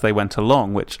context as they went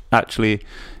along, which actually,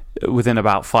 within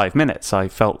about 5 minutes, I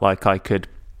felt like I could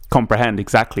comprehend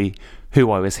exactly who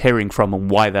I was hearing from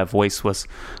and why their voice was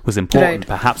important. Right.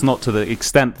 Perhaps not to the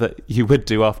extent that you would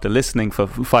do after listening for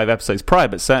 5 episodes prior,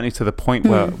 but certainly to the point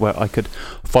where I could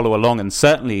follow along, and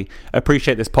certainly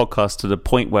appreciate this podcast to the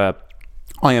point where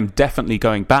I am definitely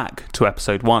going back to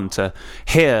episode 1 to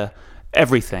hear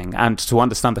everything and to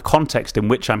understand the context in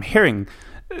which I'm hearing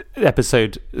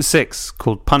episode 6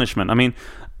 called Punishment.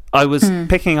 I was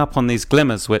picking up on these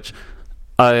glimmers, which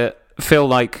I feel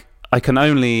like I can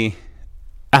only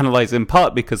analyze in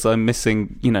part because I'm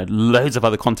missing, loads of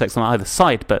other context on either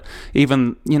side. But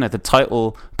even, the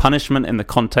title Punishment in the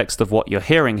context of what you're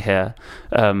hearing here,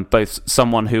 both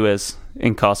someone who is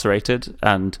incarcerated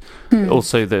and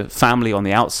also the family on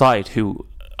the outside who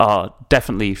are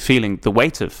definitely feeling the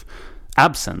weight of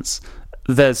absence.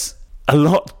 There's a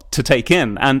lot to take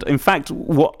in, and in fact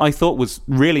what I thought was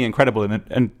really incredible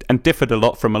and differed a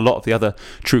lot from a lot of the other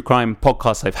true crime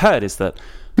podcasts I've heard is that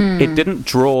it didn't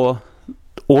draw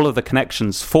all of the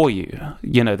connections for you.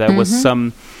 There was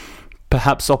some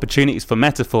perhaps opportunities for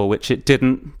metaphor which it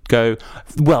didn't go,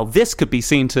 well, this could be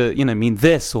seen to mean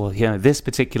this, or this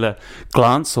particular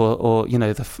glance, or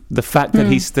the fact that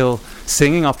he's still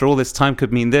singing after all this time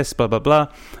could mean this, blah blah blah.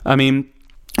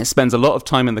 It spends a lot of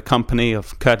time in the company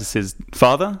of Curtis's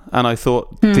father, and I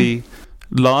thought the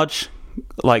large,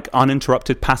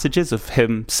 uninterrupted passages of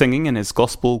him singing in his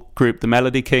gospel group, the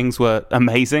Melody Kings, were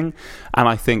amazing, and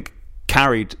I think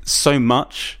carried so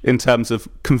much in terms of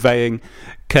conveying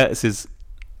Curtis's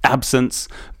absence,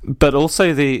 but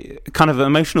also the kind of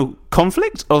emotional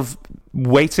conflict of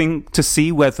waiting to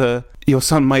see whether your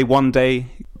son may one day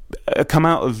come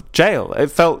out of jail.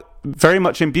 It felt very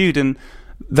much imbued in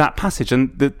that passage,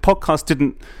 and the podcast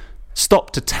didn't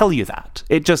stop to tell you that.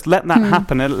 It just let that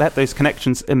happen and let those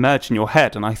connections emerge in your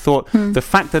head. And I thought the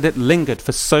fact that it lingered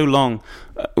for so long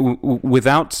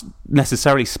without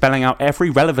necessarily spelling out every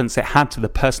relevance it had to the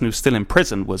person who's still in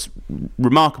prison was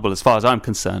remarkable as far as I'm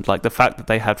concerned. Like the fact that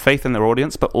they had faith in their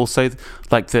audience, but also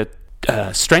the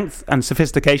strength and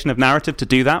sophistication of narrative to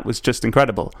do that was just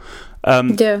incredible.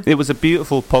 It was a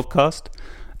beautiful podcast.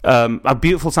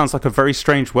 Beautiful sounds like a very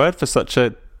strange word for such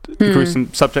a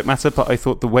gruesome subject matter, but I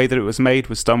thought the way that it was made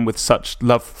was done with such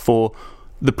love for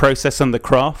the process and the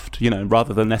craft,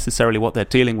 rather than necessarily what they're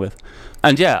dealing with.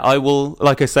 And I will,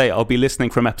 like I say, I'll be listening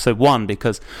from episode 1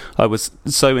 because I was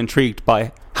so intrigued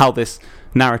by how this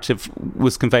narrative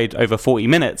was conveyed over 40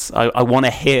 minutes. I want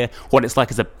to hear what it's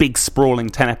like as a big, sprawling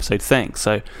 10-episode thing.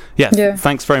 So,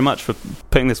 thanks very much for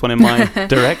putting this one in my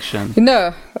direction.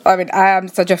 No, I mean, I am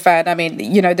such a fan. I mean,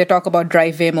 they talk about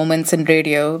driveway moments in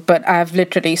radio, but I've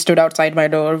literally stood outside my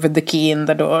door with the key in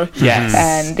the door. Yes.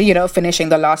 And, finishing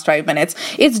the last 5 minutes.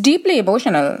 It's deeply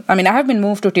emotional. I mean, I have been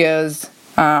moved to tears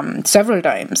several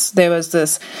times. There's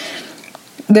this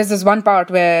one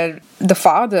part where the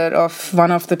father of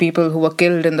one of the people who were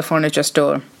killed in the furniture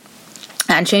store,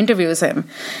 and she interviews him,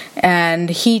 and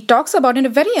he talks about in a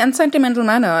very unsentimental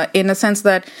manner, in a sense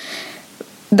that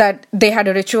they had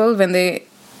a ritual when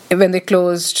they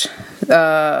closed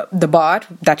the bar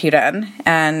that he ran,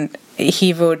 and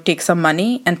he would take some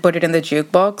money and put it in the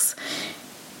jukebox,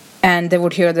 and they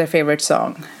would hear their favorite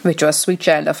song, which was Sweet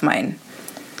Child of Mine.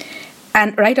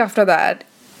 And right after that,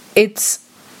 it's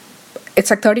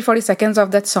like 30-40 seconds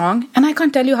of that song, and I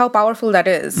can't tell you how powerful that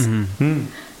is. Mm-hmm.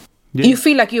 Yeah. You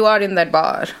feel like you are in that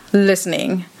bar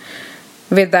listening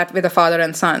with a father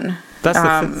and son. That's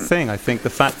the thing. I think the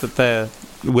fact that they're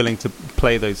willing to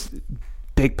play those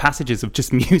big passages of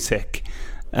just music,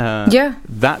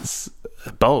 that's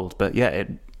bold, but it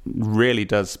really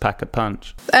does pack a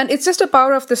punch. And it's just the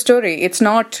power of the story. It's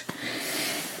not...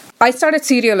 I started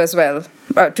Serial as well.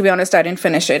 To be honest, I didn't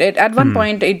finish it. At one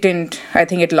point, it didn't. I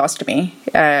think it lost me.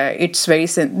 It's very...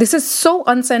 This is so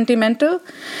unsentimental.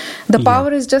 The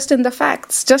power is just in the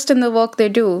facts, just in the work they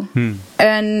do.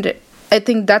 And I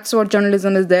think that's what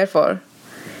journalism is there for.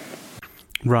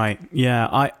 Right.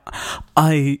 Yeah.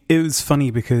 It was funny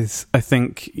because I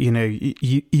think,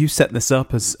 you set this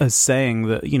up as saying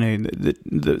that,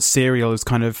 that Serial has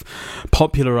kind of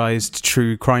popularized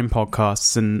true crime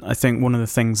podcasts. And I think one of the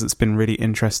things that's been really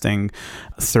interesting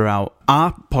throughout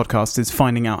our podcast is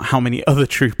finding out how many other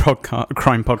true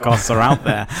crime podcasts are out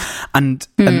there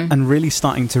and really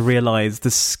starting to realize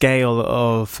the scale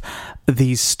of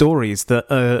these stories that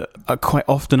are quite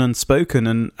often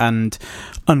unspoken and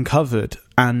uncovered.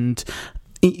 And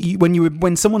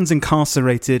when someone's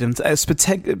incarcerated, and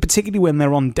particularly when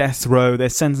they're on death row, they're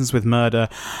sentenced with murder,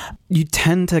 you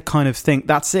tend to kind of think,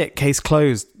 that's it, case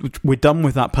closed, we're done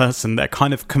with that person. They're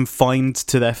kind of confined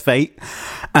to their fate,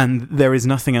 and there is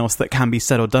nothing else that can be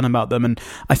said or done about them. And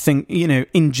I think,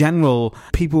 in general,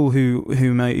 people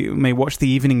who may watch the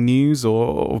evening news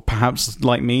or perhaps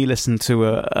like me listen to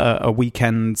a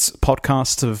weekend's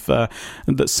podcast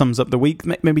that sums up the week,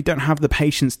 maybe don't have the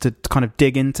patience to kind of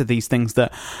dig into these things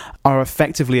that are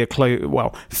effectively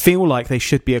feel like they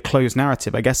should be a closed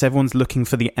narrative. I guess everyone's looking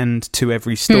for the end to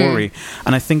every story.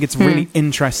 And I think it's really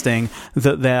interesting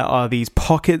that there are these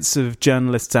pockets of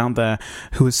journalists out there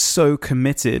who are so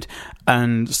committed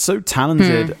and so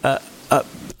talented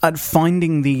at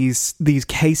finding these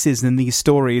cases and these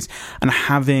stories, and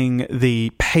having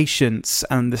the patience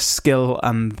and the skill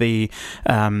and the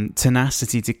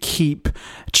tenacity to keep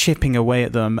chipping away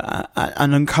at them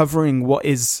and uncovering what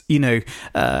is,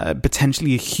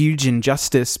 potentially a huge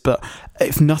injustice, but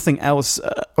if nothing else,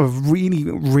 a really,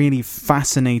 really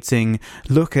fascinating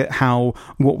look at how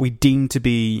what we deem to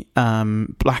be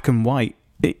black and white,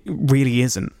 it really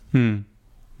isn't.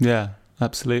 Yeah,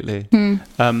 absolutely.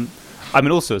 I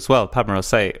mean, also as well, Padma, I'll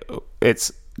say,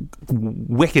 it's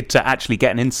wicked to actually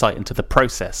get an insight into the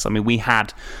process. I mean, we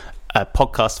had a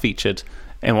podcast featured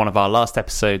in one of our last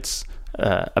episodes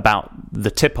about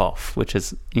The Tip-Off, which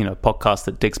is, a podcast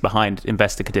that digs behind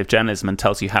investigative journalism and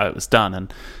tells you how it was done.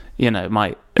 And,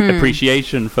 my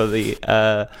appreciation for the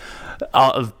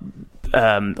art of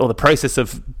or the process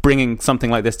of bringing something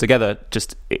like this together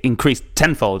just increased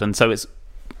tenfold. And so it's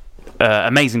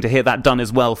amazing to hear that done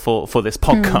as well for this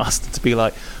podcast, to be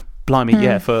like,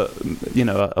 blimey, for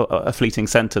a fleeting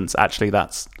sentence, actually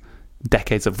that's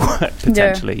decades of work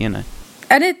potentially.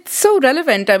 And it's so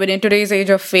relevant, I mean, in today's age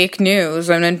of fake news,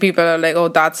 and when people are like, oh,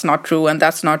 that's not true, and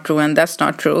that's not true, and that's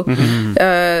not true.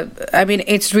 I mean,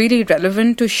 it's really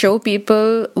relevant to show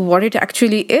people what it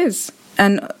actually is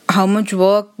and how much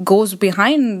work goes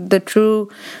behind the true,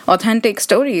 authentic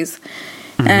stories.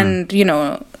 And,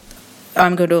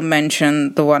 I'm going to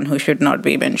mention the one who should not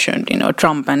be mentioned,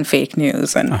 Trump and fake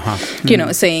news, and,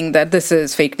 saying that this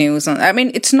is fake news. I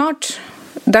mean, it's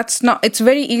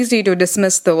very easy to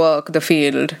dismiss the work, the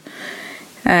field.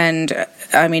 And,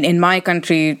 I mean, in my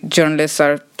country, journalists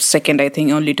are second, I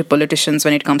think, only to politicians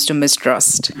when it comes to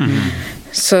mistrust.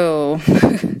 So,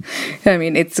 I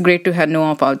mean, it's great to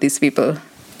know about these people.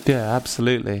 Yeah,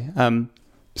 absolutely.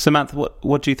 Samantha,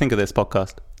 what do you think of this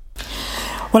podcast?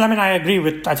 Well, I mean, I agree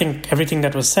with, I think, everything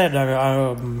that was said.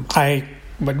 I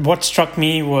But what struck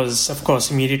me was, of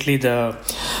course, immediately the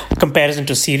comparison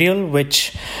to Serial,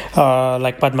 which,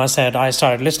 like Padma said, I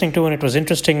started listening to, and it was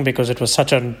interesting because it was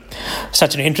such an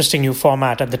interesting new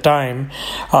format at the time.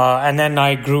 And then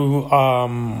I grew,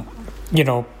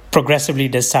 progressively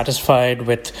dissatisfied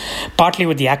partly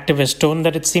with the activist tone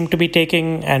that it seemed to be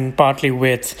taking, and partly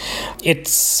with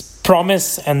its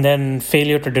promise and then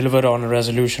failure to deliver on a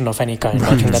resolution of any kind.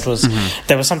 I think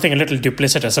there was something a little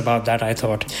duplicitous about that, I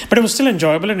thought. But it was still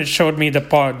enjoyable, and it showed me the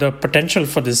potential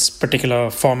for this particular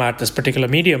format, this particular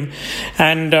medium.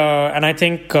 And I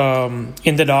think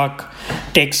In the Dark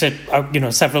takes it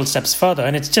several steps further.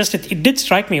 And it's just, it did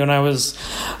strike me when I was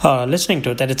listening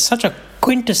to it that it's such a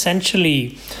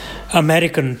quintessentially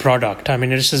American product. I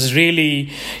mean, this is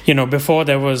really, before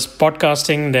there was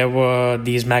podcasting, there were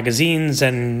these magazines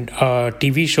and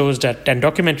TV shows and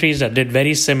documentaries that did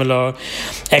very similar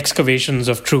excavations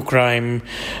of true crime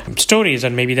stories.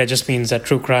 And maybe that just means that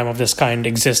true crime of this kind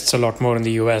exists a lot more in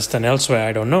the US than elsewhere.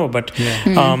 I don't know. But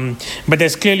but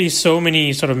there's clearly so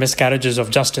many sort of miscarriages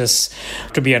of justice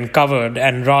to be uncovered.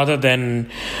 And rather than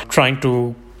trying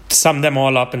to sum them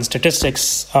all up in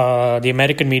statistics, the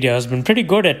American media has been pretty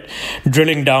good at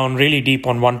drilling down really deep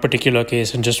on one particular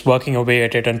case and just working away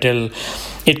at it until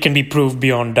it can be proved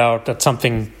beyond doubt that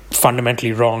something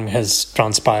fundamentally wrong has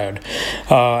transpired.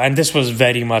 And this was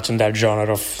very much in that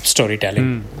genre of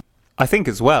storytelling. I think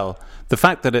as well, the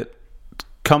fact that it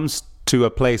comes to a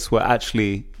place where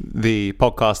actually the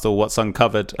podcast or what's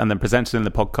uncovered and then presented in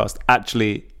the podcast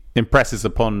actually impresses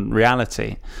upon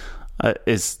reality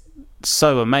is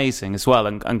so amazing as well,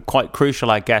 and quite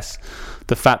crucial, I guess,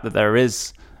 the fact that there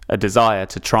is a desire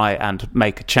to try and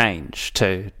make a change,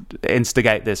 to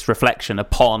instigate this reflection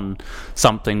upon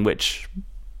something which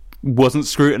wasn't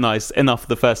scrutinized enough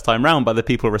the first time round by the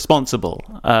people responsible.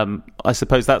 I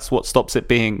suppose that's what stops it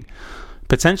being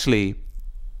potentially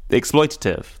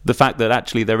exploitative, the fact that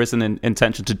actually there is an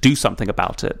intention to do something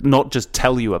about it, not just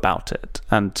tell you about it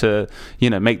and to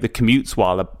make the commutes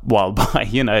while by.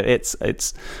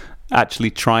 It's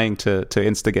actually trying to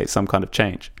instigate some kind of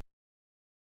change.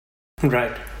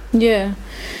 Right. Yeah.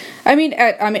 I mean,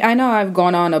 I know I've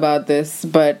gone on about this,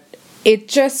 but it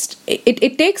just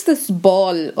it takes this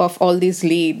ball of all these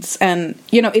leads, and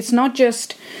it's not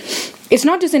just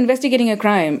investigating a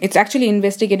crime. It's actually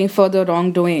investigating further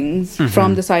wrongdoings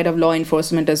from the side of law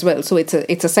enforcement as well. So it's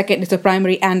a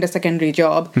primary and a secondary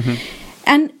job.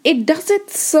 And it does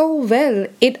it so well.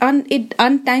 It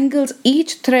untangles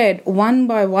each thread one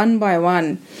by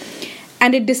one,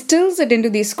 and it distills it into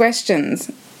these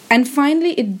questions. And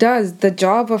finally, it does the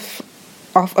job of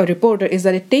a reporter, is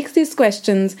that it takes these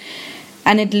questions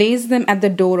and it lays them at the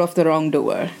door of the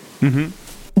wrongdoer.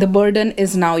 The burden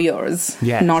is now yours,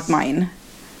 not mine.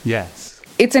 Yes.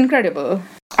 It's incredible.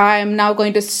 I am now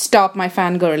going to stop my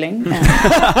fangirling.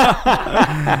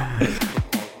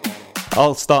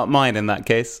 I'll start mine in that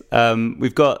case.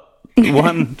 We've got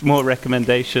one more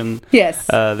recommendation. Yes.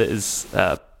 That is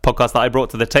a podcast that I brought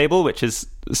to the table, which is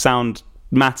Sound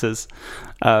Matters,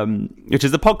 which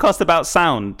is a podcast about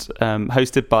sound,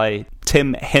 hosted by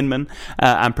Tim Hinman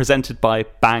and presented by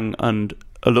Bang and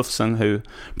Olufsen, who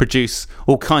produce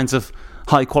all kinds of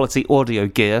high-quality audio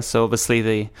gear. So obviously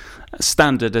the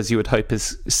standard, as you would hope,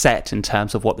 is set in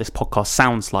terms of what this podcast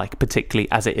sounds like, particularly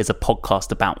as it is a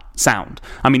podcast about sound.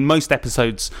 I mean, most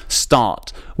episodes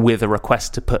start with a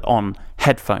request to put on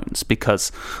headphones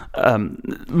because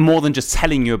more than just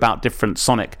telling you about different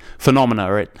sonic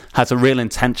phenomena, it has a real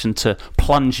intention to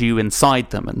plunge you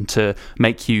inside them and to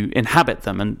make you inhabit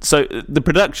them. And so the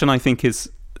production, I think, is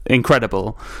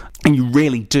incredible, and you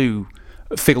really do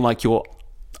feel like you're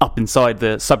up inside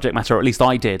the subject matter, or at least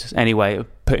I did anyway,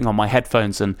 putting on my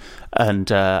headphones. And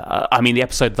I mean, the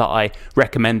episode that I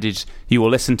recommended you all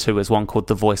listen to is one called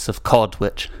The Voice of Cod,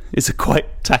 which is a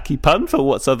quite tacky pun for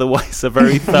what's otherwise a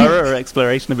very thorough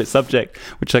exploration of its subject,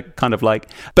 which I kind of like.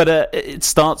 But it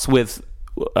starts with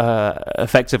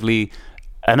effectively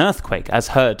an earthquake as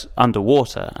heard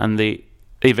underwater, and the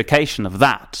evocation of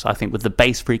that, I think, with the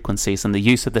bass frequencies and the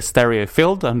use of the stereo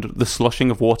field and the sloshing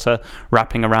of water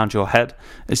wrapping around your head,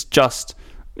 is just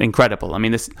incredible. I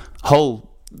mean, this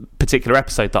whole particular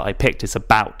episode that I picked is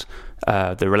about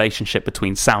the relationship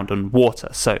between sound and water.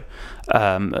 So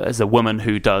as a woman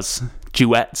who does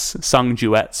sung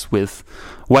duets with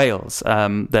whales,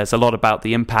 there's a lot about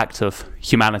the impact of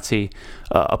humanity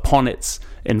upon its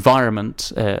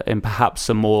environment in perhaps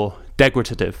a more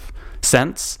degradative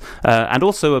sense, and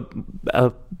also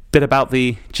a bit about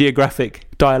the geographic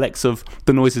dialects of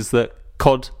the noises that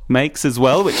Cod makes as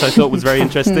well, which I thought was very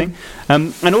interesting.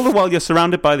 And all the while you're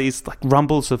surrounded by these like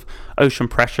rumbles of ocean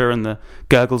pressure and the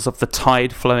gurgles of the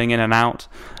tide flowing in and out.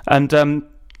 And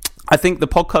I think the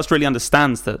podcast really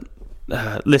understands that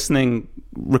listening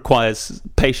requires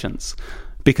patience,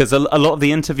 because a lot of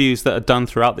the interviews that are done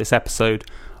throughout this episode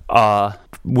are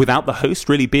without the host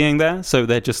really being there, so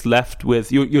they're just left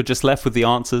with you're just left with the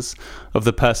answers of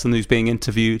the person who's being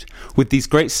interviewed, with these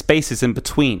great spaces in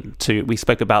between. We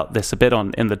spoke about this a bit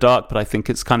on In the Dark, but I think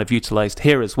it's kind of utilized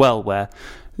here as well, where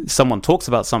someone talks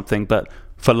about something, but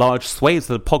for large swathes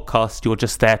of the podcast, you're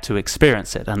just there to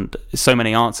experience it. And so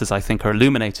many answers, I think, are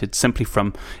illuminated simply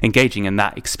from engaging in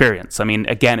that experience. I mean,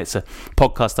 again, it's a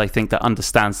podcast, I think, that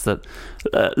understands that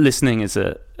listening is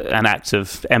an act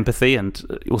of empathy and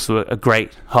also a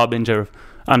great harbinger of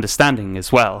understanding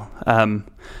as well.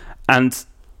 And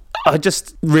I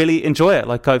just really enjoy it.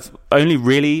 Like, I've only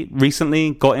really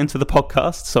recently got into the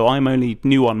podcast, so I'm only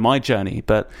new on my journey.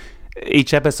 But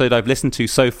each episode I've listened to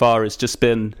so far has just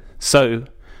been so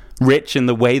rich in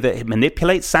the way that it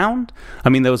manipulates sound. I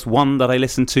mean, there was one that I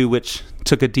listened to which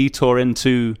took a detour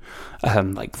into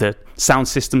like the sound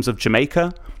systems of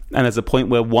Jamaica, and there's a point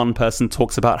where one person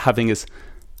talks about having his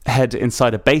head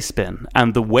inside a bass bin,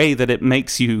 and the way that it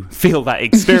makes you feel that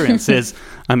experience is,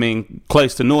 I mean,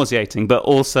 close to nauseating, but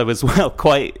also as well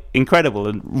quite incredible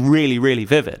and really, really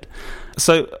vivid.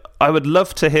 So I would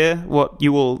love to hear what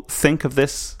you all think of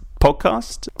this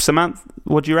podcast. Samantha,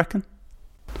 what do you reckon?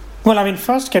 Well, I mean,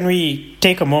 first, can we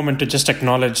take a moment to just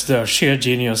acknowledge the sheer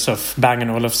genius of Bang &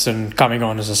 Olufsen coming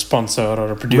on as a sponsor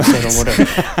or a producer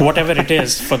or whatever it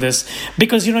is for this?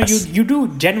 Because, you know, you do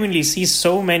genuinely see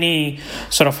so many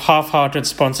sort of half-hearted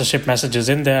sponsorship messages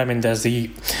in there. I mean, there's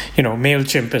the, you know,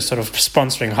 MailChimp is sort of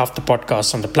sponsoring half the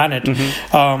podcasts on the planet.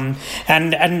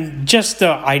 And just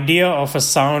the idea of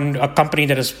a company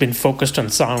that has been focused on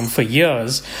sound for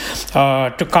years,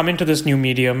 to come into this new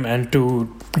medium and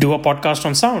to do a podcast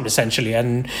on sound, essentially,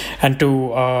 and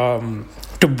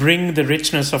to bring the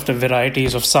richness of the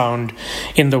varieties of sound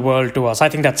in the world to us. I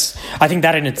think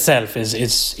that in itself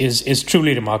is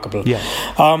truly remarkable. Yeah.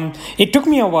 It took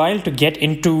me a while to get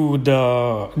into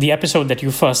the episode that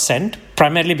you first sent,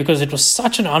 primarily because it was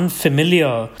such an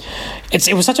unfamiliar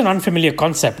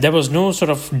concept. There was no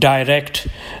sort of direct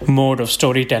mode of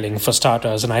storytelling for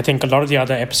starters, and I think a lot of the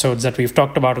other episodes that we've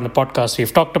talked about in the podcast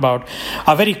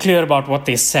are very clear about what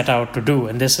they set out to do,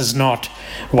 and this is not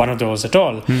one of those at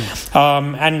all.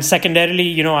 And secondarily,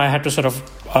 you know, I had to sort of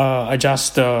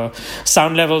adjust the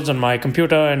sound levels on my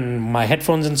computer and my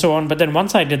headphones and so on. But then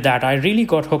once I did that, I really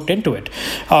got hooked into it.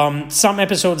 Some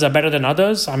episodes are better than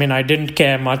others. I mean, I didn't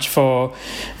care much for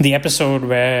the episode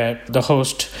where the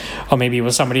host, or maybe it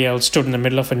was somebody else, stood in the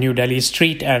middle of a New Delhi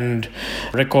street and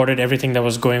recorded everything that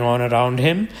was going on around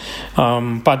him.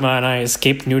 Padma and I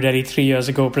escaped New Delhi 3 years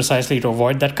ago precisely to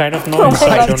avoid that kind of noise. Oh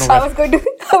my God.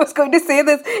 I was going to say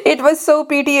this. It was so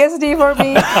PTSD for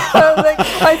me.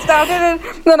 I started it,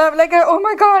 and I'm like, oh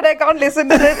my God, I can't listen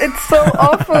to this. It's so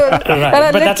awful.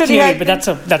 Right,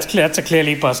 that's a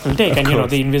clearly personal take. And you know,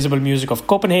 the invisible music of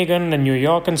Copenhagen and New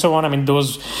York and so on. I mean,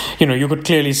 those, you know, you could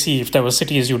clearly see if there were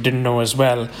cities you didn't know as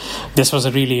well. This was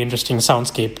a really interesting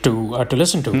soundscape to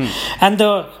listen to, and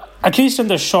at least in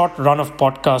the short run of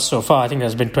podcasts so far, I think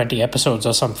there's been 20 episodes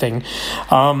or something,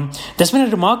 there's been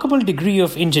a remarkable degree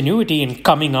of ingenuity in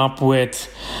coming up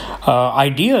with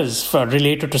ideas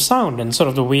related to sound and sort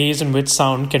of the ways in which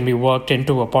sound can be worked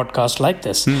into a podcast like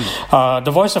this.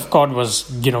 The Voice of Cod was,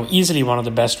 you know, easily one of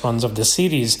the best ones of this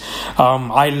series.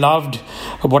 I loved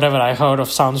whatever I heard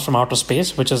of sounds from outer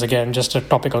space, which is, again, just a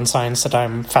topic on science that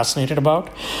I'm fascinated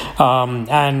about. You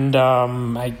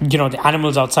know, the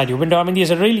animals outside your window. I mean,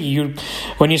 these are really,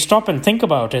 when you stop and think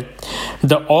about it,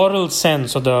 the oral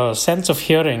sense or the sense of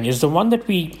hearing is the one that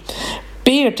we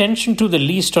pay attention to the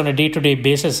least on a day-to-day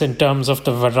basis in terms of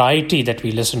the variety that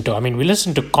we listen to. I mean, we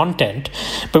listen to content,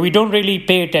 but we don't really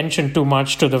pay attention too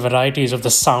much to the varieties of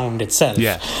the sound itself.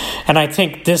 Yeah. And I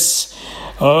think this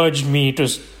urged me to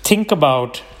think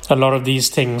about a lot of these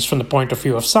things from the point of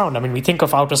view of sound. I mean, we think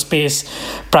of outer space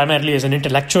primarily as an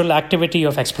intellectual activity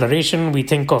of exploration. We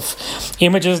think of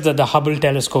images that the Hubble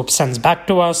telescope sends back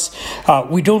to us.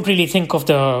 We don't really think of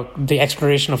the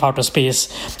exploration of outer space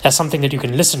as something that you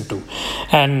can listen to.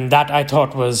 And that, I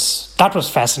thought, was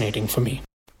fascinating for me.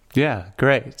 Yeah,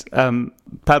 great.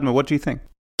 Padma, what do you think?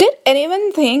 Did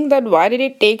anyone think that why did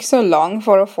it take so long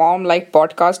for a form like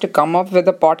podcast to come up with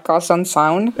a podcast on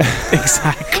sound?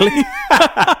 Exactly.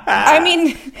 I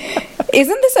mean,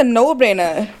 isn't this a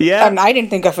no-brainer? Yeah. And I didn't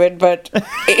think of it, but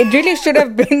it really should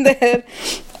have been there.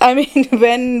 I mean,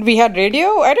 when we had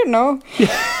radio, I don't know.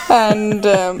 And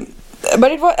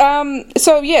But it was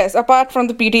so yes. Apart from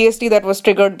the PTSD that was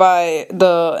triggered by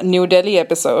the New Delhi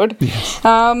episode, Yes.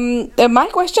 My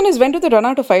question is, when do they run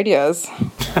out of ideas?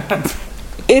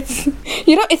 It's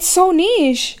it's so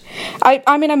niche.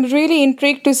 I mean, I'm really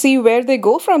intrigued to see where they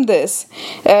go from this.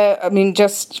 I mean,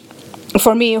 just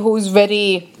for me, who's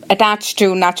very attached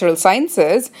to natural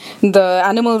sciences, the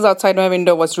animals outside my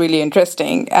window was really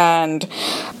interesting, and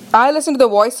I listened to the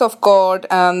Voice of God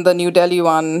and the New Delhi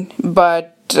one,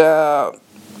 but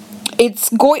it's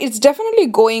definitely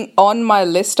going on my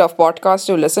list of podcasts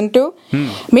to listen to.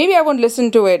 Maybe I won't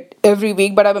listen to it every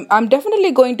week, but I'm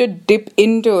definitely going to dip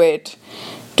into it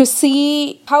to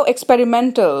see how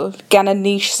experimental can a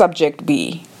niche subject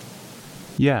be.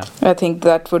 Yeah. I think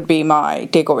that would be my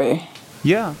takeaway.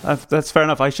 Yeah, that's fair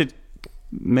enough. I should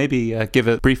maybe give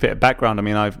a brief bit of background. I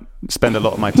mean, I've spent a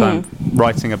lot of my time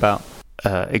writing about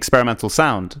experimental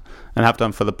sound and have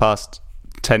done for the past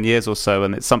 10 years or so,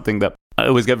 and it's something that I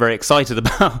always get very excited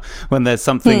about when there's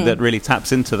something that really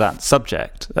taps into that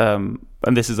subject.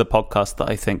 And this is a podcast that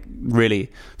I think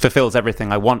really fulfills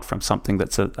everything I want from something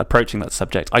that's approaching that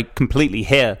subject. I completely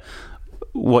hear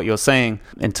what you're saying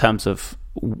in terms of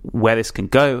where this can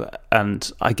go,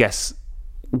 and I guess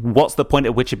what's the point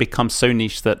at which it becomes so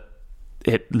niche that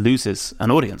it loses an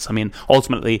audience? I mean,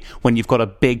 ultimately, when you've got a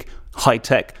big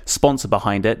high-tech sponsor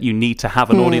behind it, you need to have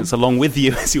an audience along with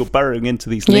you as you're burrowing into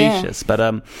these niches. But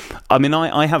I mean,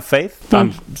 I have faith.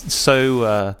 I'm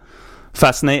so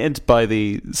fascinated by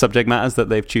the subject matters that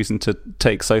they've chosen to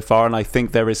take so far, and I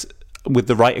think there is, with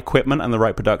the right equipment and the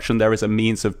right production, there is a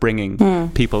means of bringing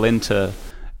people into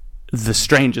the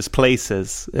strangest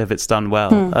places if it's done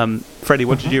well. Freddie,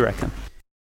 what did you reckon?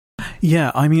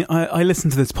 Yeah, I mean, I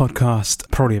listened to this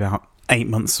podcast probably about 8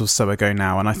 months or so ago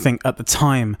now, and I think at the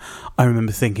time I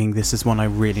remember thinking this is one I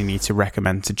really need to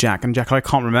recommend to Jack. And Jack, I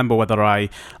can't remember whether I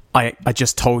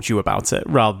just told you about it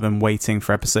rather than waiting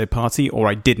for episode party, or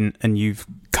I didn't and you've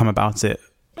come about it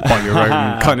on your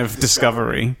own kind of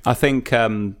discovery. I think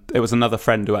it was another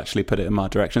friend who actually put it in my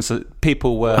direction, so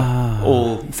people were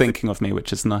all thinking of me,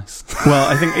 which is nice. Well,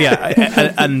 I think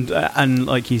and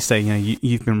like you say,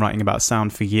 you've been writing about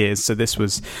sound for years, so this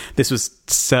was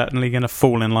certainly going to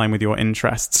fall in line with your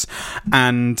interests.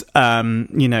 And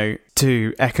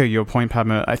to echo your point,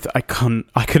 Padma, I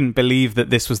couldn't believe that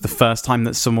this was the first time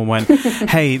that someone went,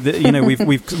 hey,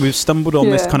 we've stumbled on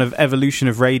this kind of evolution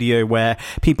of radio where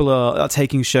people are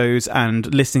taking shows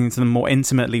and listening to them more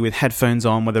intimately with headphones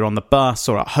on, whether on the bus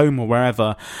or at home or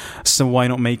wherever. So why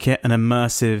not make it an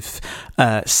immersive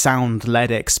sound-led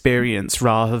experience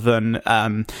rather than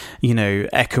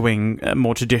echoing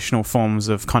more traditional forms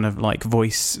of kind of like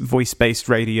voice-based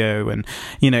radio, and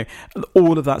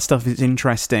all of that stuff is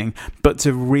interesting. But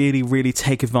to really, really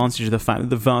take advantage of the fact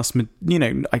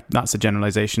that that's a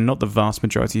generalization, not the vast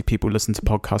majority of people listen to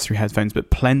podcasts through headphones, but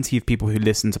plenty of people who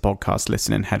listen to podcasts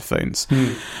listen in headphones.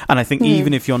 And I think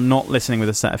even if you're not listening with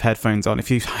a set of headphones on, if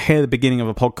you hear the beginning of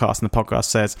a podcast and the podcast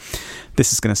says,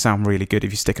 this is going to sound really good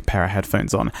if you stick a pair of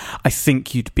headphones on, I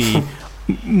think you'd be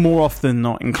more often than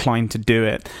not inclined to do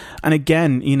it. And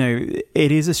again,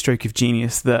 it is a stroke of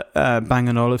genius that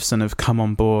Bang & Olufsen have come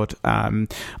on board.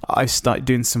 I've started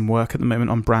doing some work at the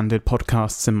moment on branded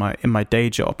podcasts in my day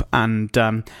job, and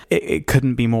it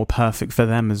couldn't be more perfect for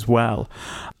them as well.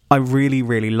 I really,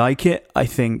 really like it. I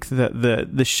think that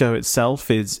the show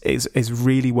itself is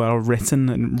really well written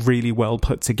and really well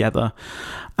put together.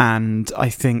 And I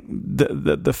think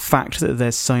the fact that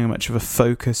there's so much of a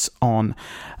focus on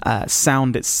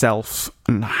sound itself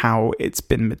and how it's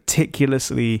been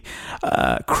meticulously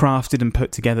crafted and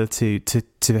put together to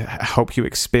help you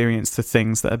experience the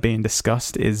things that are being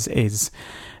discussed is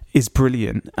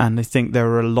brilliant. And I think there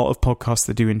are a lot of podcasts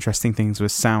that do interesting things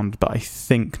with sound, but I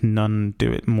think none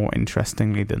do it more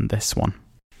interestingly than this one.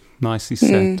 Nicely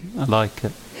said. I like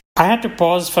it. I had to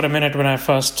pause for a minute when I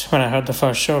heard the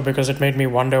first show, because it made me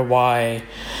wonder why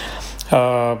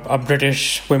a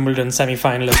British Wimbledon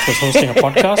semi-finalist was hosting a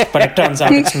podcast, but it turns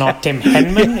out it's not Tim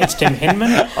Henman, it's Tim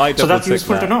Hinman. So that's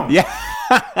useful to know. Yeah.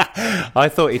 I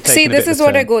thought he'd taken See, this is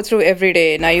what I go through every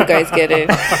day. Now you guys get it.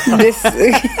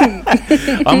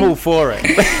 I'm all for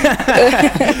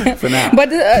it. For now. But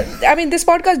this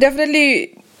podcast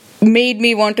definitely made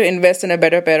me want to invest in a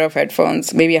better pair of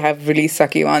headphones. Maybe I have really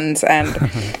sucky ones, and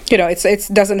it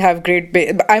doesn't have great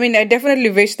I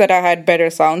definitely wish that I had better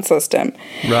sound system.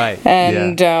 Right.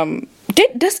 And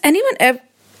does anyone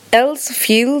else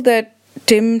feel that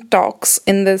Tim talks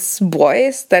in this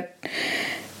voice that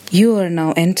you are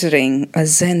now entering a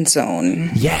Zen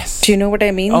zone. Yes. Do you know what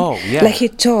I mean? Oh, yeah. Like he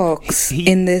talks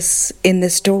in this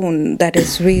tone that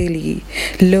is really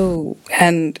low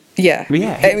and I mean,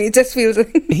 it just feels.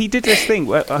 He did this thing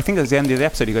where I think it was the end of the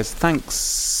episode. He goes,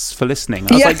 "Thanks for listening."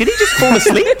 I was like, did he just fall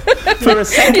asleep for a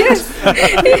second?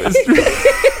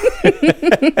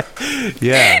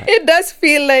 Yeah. It does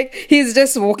feel like he's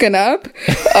just woken up,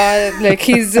 like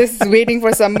he's just waiting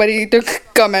for somebody to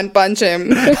come and punch him.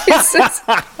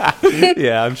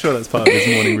 Yeah, I'm sure that's part of his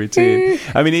morning routine.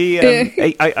 I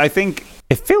mean, I think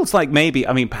it feels like maybe,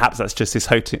 I mean, perhaps that's just his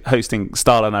hosting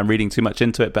style and I'm reading too much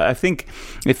into it, but I think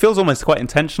it feels almost quite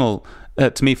intentional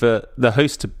to me for the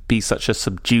host to be such a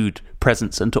subdued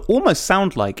presence and to almost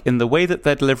sound like, in the way that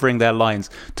they're delivering their lines,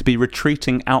 to be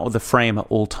retreating out of the frame at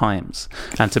all times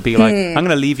and to be like, I'm going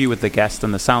to leave you with the guest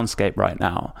and the soundscape right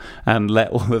now and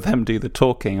let all of them do the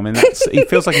talking. I mean, he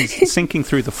feels like he's sinking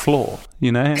through the floor,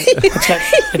 you know?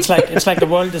 It's like the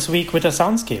world this week with a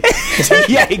soundscape.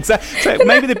 Yeah, exactly. So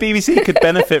maybe the BBC could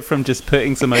benefit from just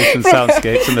putting some ocean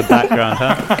soundscapes in the background,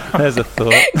 huh? There's a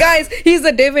thought. Guys, he's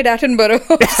the David Attenborough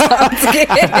of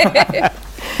soundscape.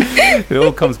 It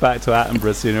all comes back to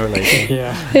Attenborough sooner or later.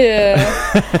 Yeah.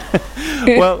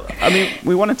 Well, I mean,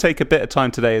 we want to take a bit of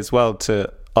time today as well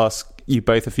to ask you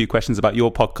both a few questions about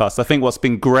your podcast. I think what's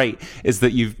been great is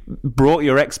that you've brought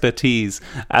your expertise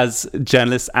as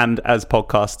journalists and as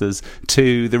podcasters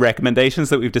to the recommendations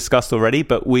that we've discussed already,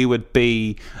 but we would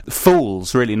be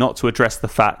fools really not to address the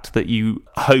fact that you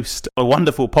host a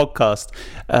wonderful podcast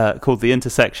called The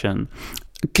Intersection.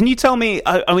 Can you tell me,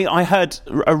 I mean, I heard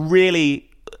a really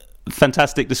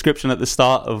fantastic description at the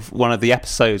start of one of the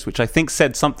episodes, which I think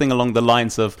said something along the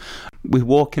lines of, we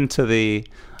walk into I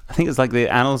think it's like the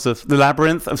annals of the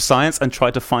labyrinth of science and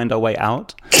try to find our way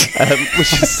out,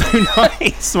 which is so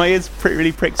nice. My ears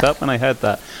really pricked up when I heard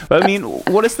that. But I mean,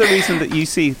 what is the reason that you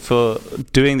see for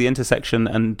doing The Intersection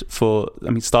and for,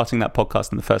 starting that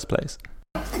podcast in the first place?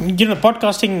 You know,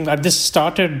 podcasting,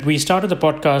 we started the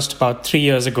podcast about 3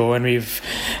 years ago, and we've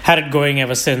had it going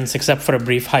ever since, except for a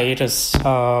brief hiatus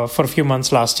for a few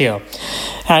months last year.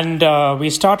 And we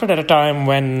started at a time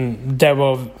when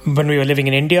we were living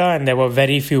in India, and there were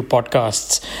very few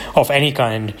podcasts of any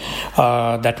kind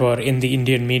that were in the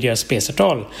Indian media space at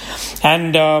all.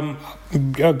 And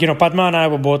Padma and I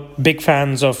were both big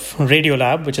fans of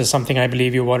Radiolab, which is something I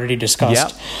believe you've already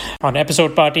discussed on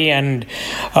Episode Party. And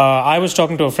I was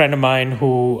talking to a friend of mine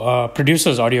who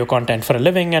produces audio content for a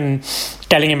living and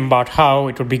telling him about how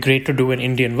it would be great to do an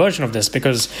Indian version of this,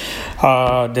 because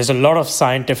there's a lot of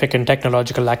scientific and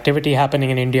technological activity happening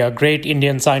in India, great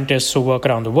Indian scientists who work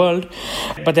around the world,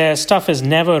 but their stuff is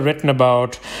never written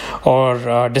about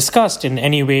or discussed in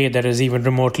any way that is even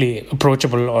remotely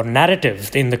approachable or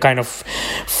narrative in the kind of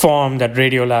form that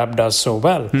Radiolab does so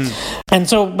well. And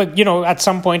so, but at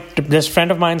some point, this friend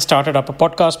of mine started up a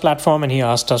podcast platform, and he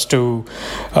asked us to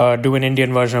do an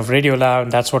Indian version of Radiolab,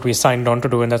 and that's what we signed on to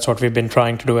do, and that's what we've been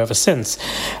trying to do ever since.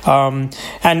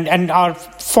 And our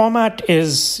format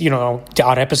is,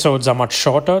 our episodes are much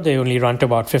shorter. They only run to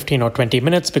about 15 or 20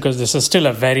 minutes because this is still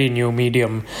a very new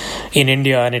medium in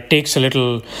India, and it takes a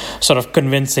little sort of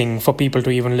convincing for people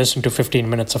to even listen to 15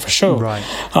 minutes of a show. Right.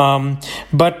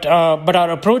 But our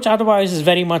approach otherwise is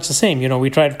very much the same. We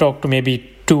try to talk to maybe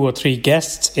 2 or 3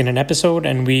 guests in an episode,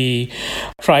 and we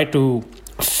try to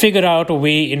figure out a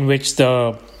way in which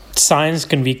the science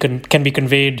can be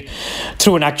conveyed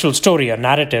through an actual story, a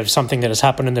narrative, something that has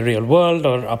happened in the real world,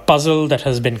 or a puzzle that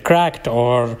has been cracked,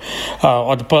 or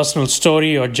the personal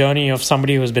story or journey of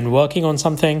somebody who has been working on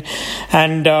something.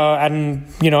 And I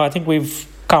think we're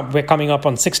coming up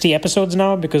on 60 episodes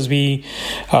now, because we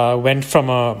went from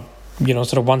a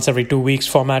sort of once every 2 weeks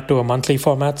format to a monthly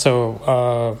format.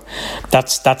 So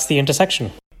that's The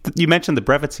Intersection. You mentioned the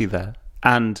brevity there,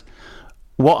 and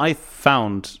what I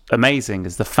found amazing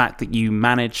is the fact that you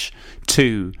manage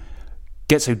to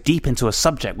get so deep into a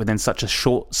subject within such a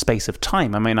short space of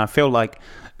time. I mean, I feel like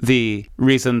the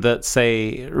reason that,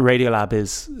 say,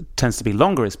 Radiolab tends to be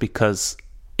longer is because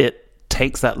it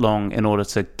takes that long in order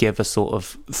to give a sort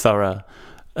of thorough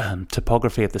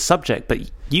topography of the subject.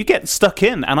 But you get stuck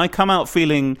in, and I come out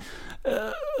feeling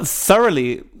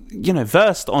thoroughly,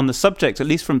 versed on the subject, at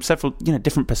least from several,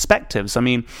 different perspectives. I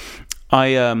mean,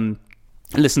 I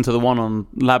listened to the one on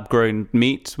lab-grown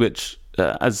meat, which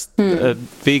as a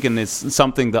vegan is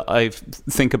something that I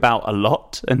think about a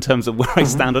lot in terms of where I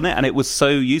stand on it. And it was so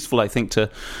useful, I think, to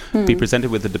be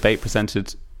presented with the debate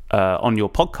presented on your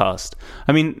podcast.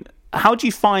 I mean, how do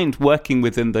you find working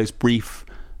within those brief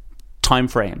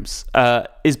timeframes?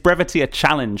 Is brevity a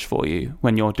challenge for you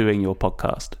when you're doing your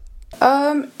podcast?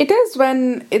 It is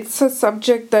when it's a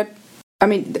subject that I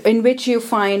mean, in which you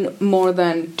find more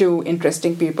than two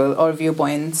interesting people or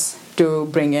viewpoints to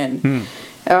bring in.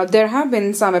 There have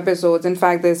been some episodes, in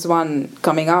fact there's one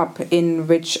coming up, in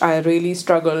which I really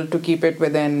struggle to keep it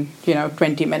within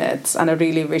 20 minutes, and I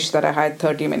really wish that I had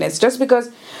 30 minutes, just because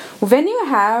when you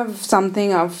have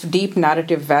something of deep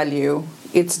narrative value,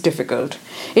 it's difficult.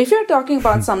 If you're talking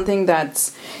about something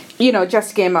that's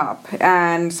just came up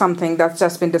and something that's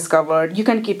just been discovered, you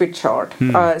can keep it short.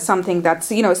 Something that's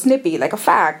snippy, like a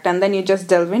fact, and then you just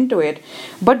delve into it.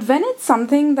 But when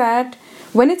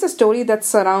it's a story that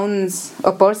surrounds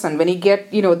a person, when you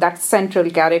get, that central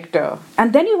character,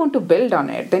 and then you want to build on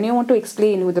it, then you want to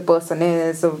explain who the person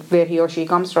is, or where he or she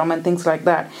comes from, and things like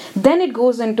that, then it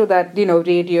goes into that,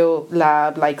 Radio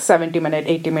Lab, like 70-minute,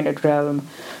 80-minute realm,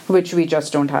 which we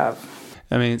just don't have.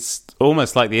 I mean, it's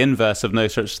almost like the inverse of No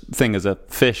Such Thing as a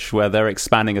Fish, where they're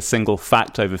expanding a single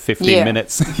fact over 15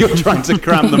 minutes. You're trying to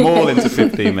cram them all into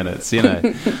 15 minutes,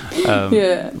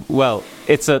 Well,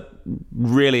 it's a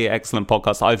really excellent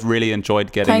podcast. I've really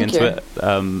enjoyed getting into it,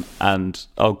 and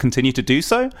I'll continue to do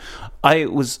so. I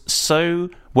was so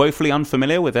woefully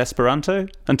unfamiliar with Esperanto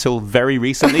until very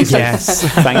recently. So yes.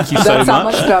 Thank you so much. That's our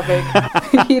much topic.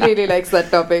 He really likes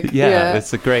that topic. Yeah,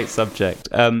 it's a great subject.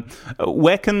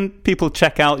 Where can people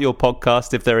check out your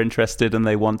podcast if they're interested and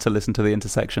they want to listen to The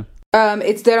Intersection?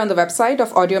 It's there on the website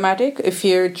of Audiomatic. If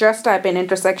you just type in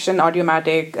Intersection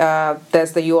Audiomatic,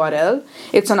 there's the URL.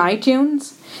 It's on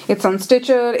iTunes. It's on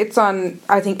Stitcher. It's on,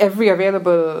 I think, every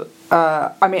available,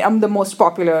 the most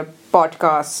popular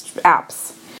podcast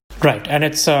apps. Right, and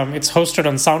it's hosted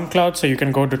on SoundCloud, so you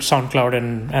can go to SoundCloud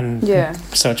and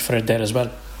search for it there as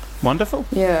well. Wonderful.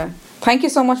 Yeah. Thank you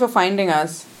so much for finding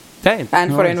us. Hey,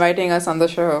 and for inviting us on the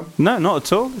show. No, not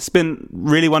at all. It's been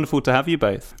really wonderful to have you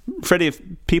both. Freddie, if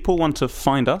people want to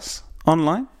find us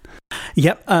online?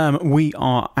 Yep, we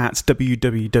are at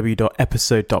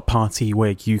www.episode.party,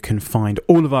 where you can find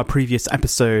all of our previous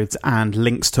episodes and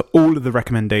links to all of the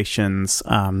recommendations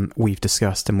we've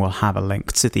discussed, and we'll have a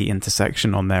link to The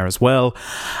Intersection on there as well.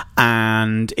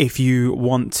 And if you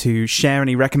want to share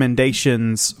any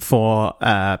recommendations for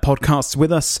podcasts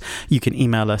with us, you can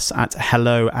email us at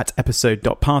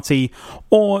hello@episode.party,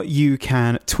 or you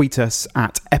can tweet us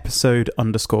at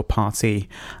episode_party,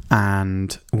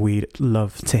 and we'd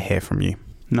love to hear from you.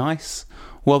 Nice.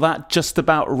 Well, that just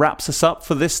about wraps us up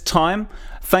for this time.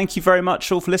 Thank you very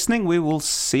much all for listening. We will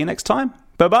see you next time.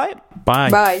 Bye-bye. Bye.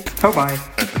 Bye. Bye-bye.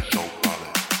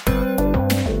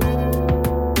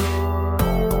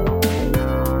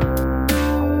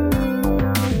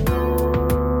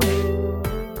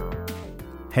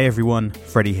 Hey everyone,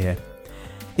 Freddie here.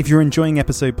 If you're enjoying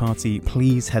Episode Party,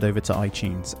 please head over to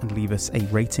iTunes and leave us a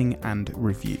rating and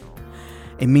review.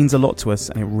 It means a lot to us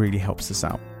and it really helps us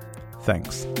out.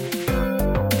 Thanks.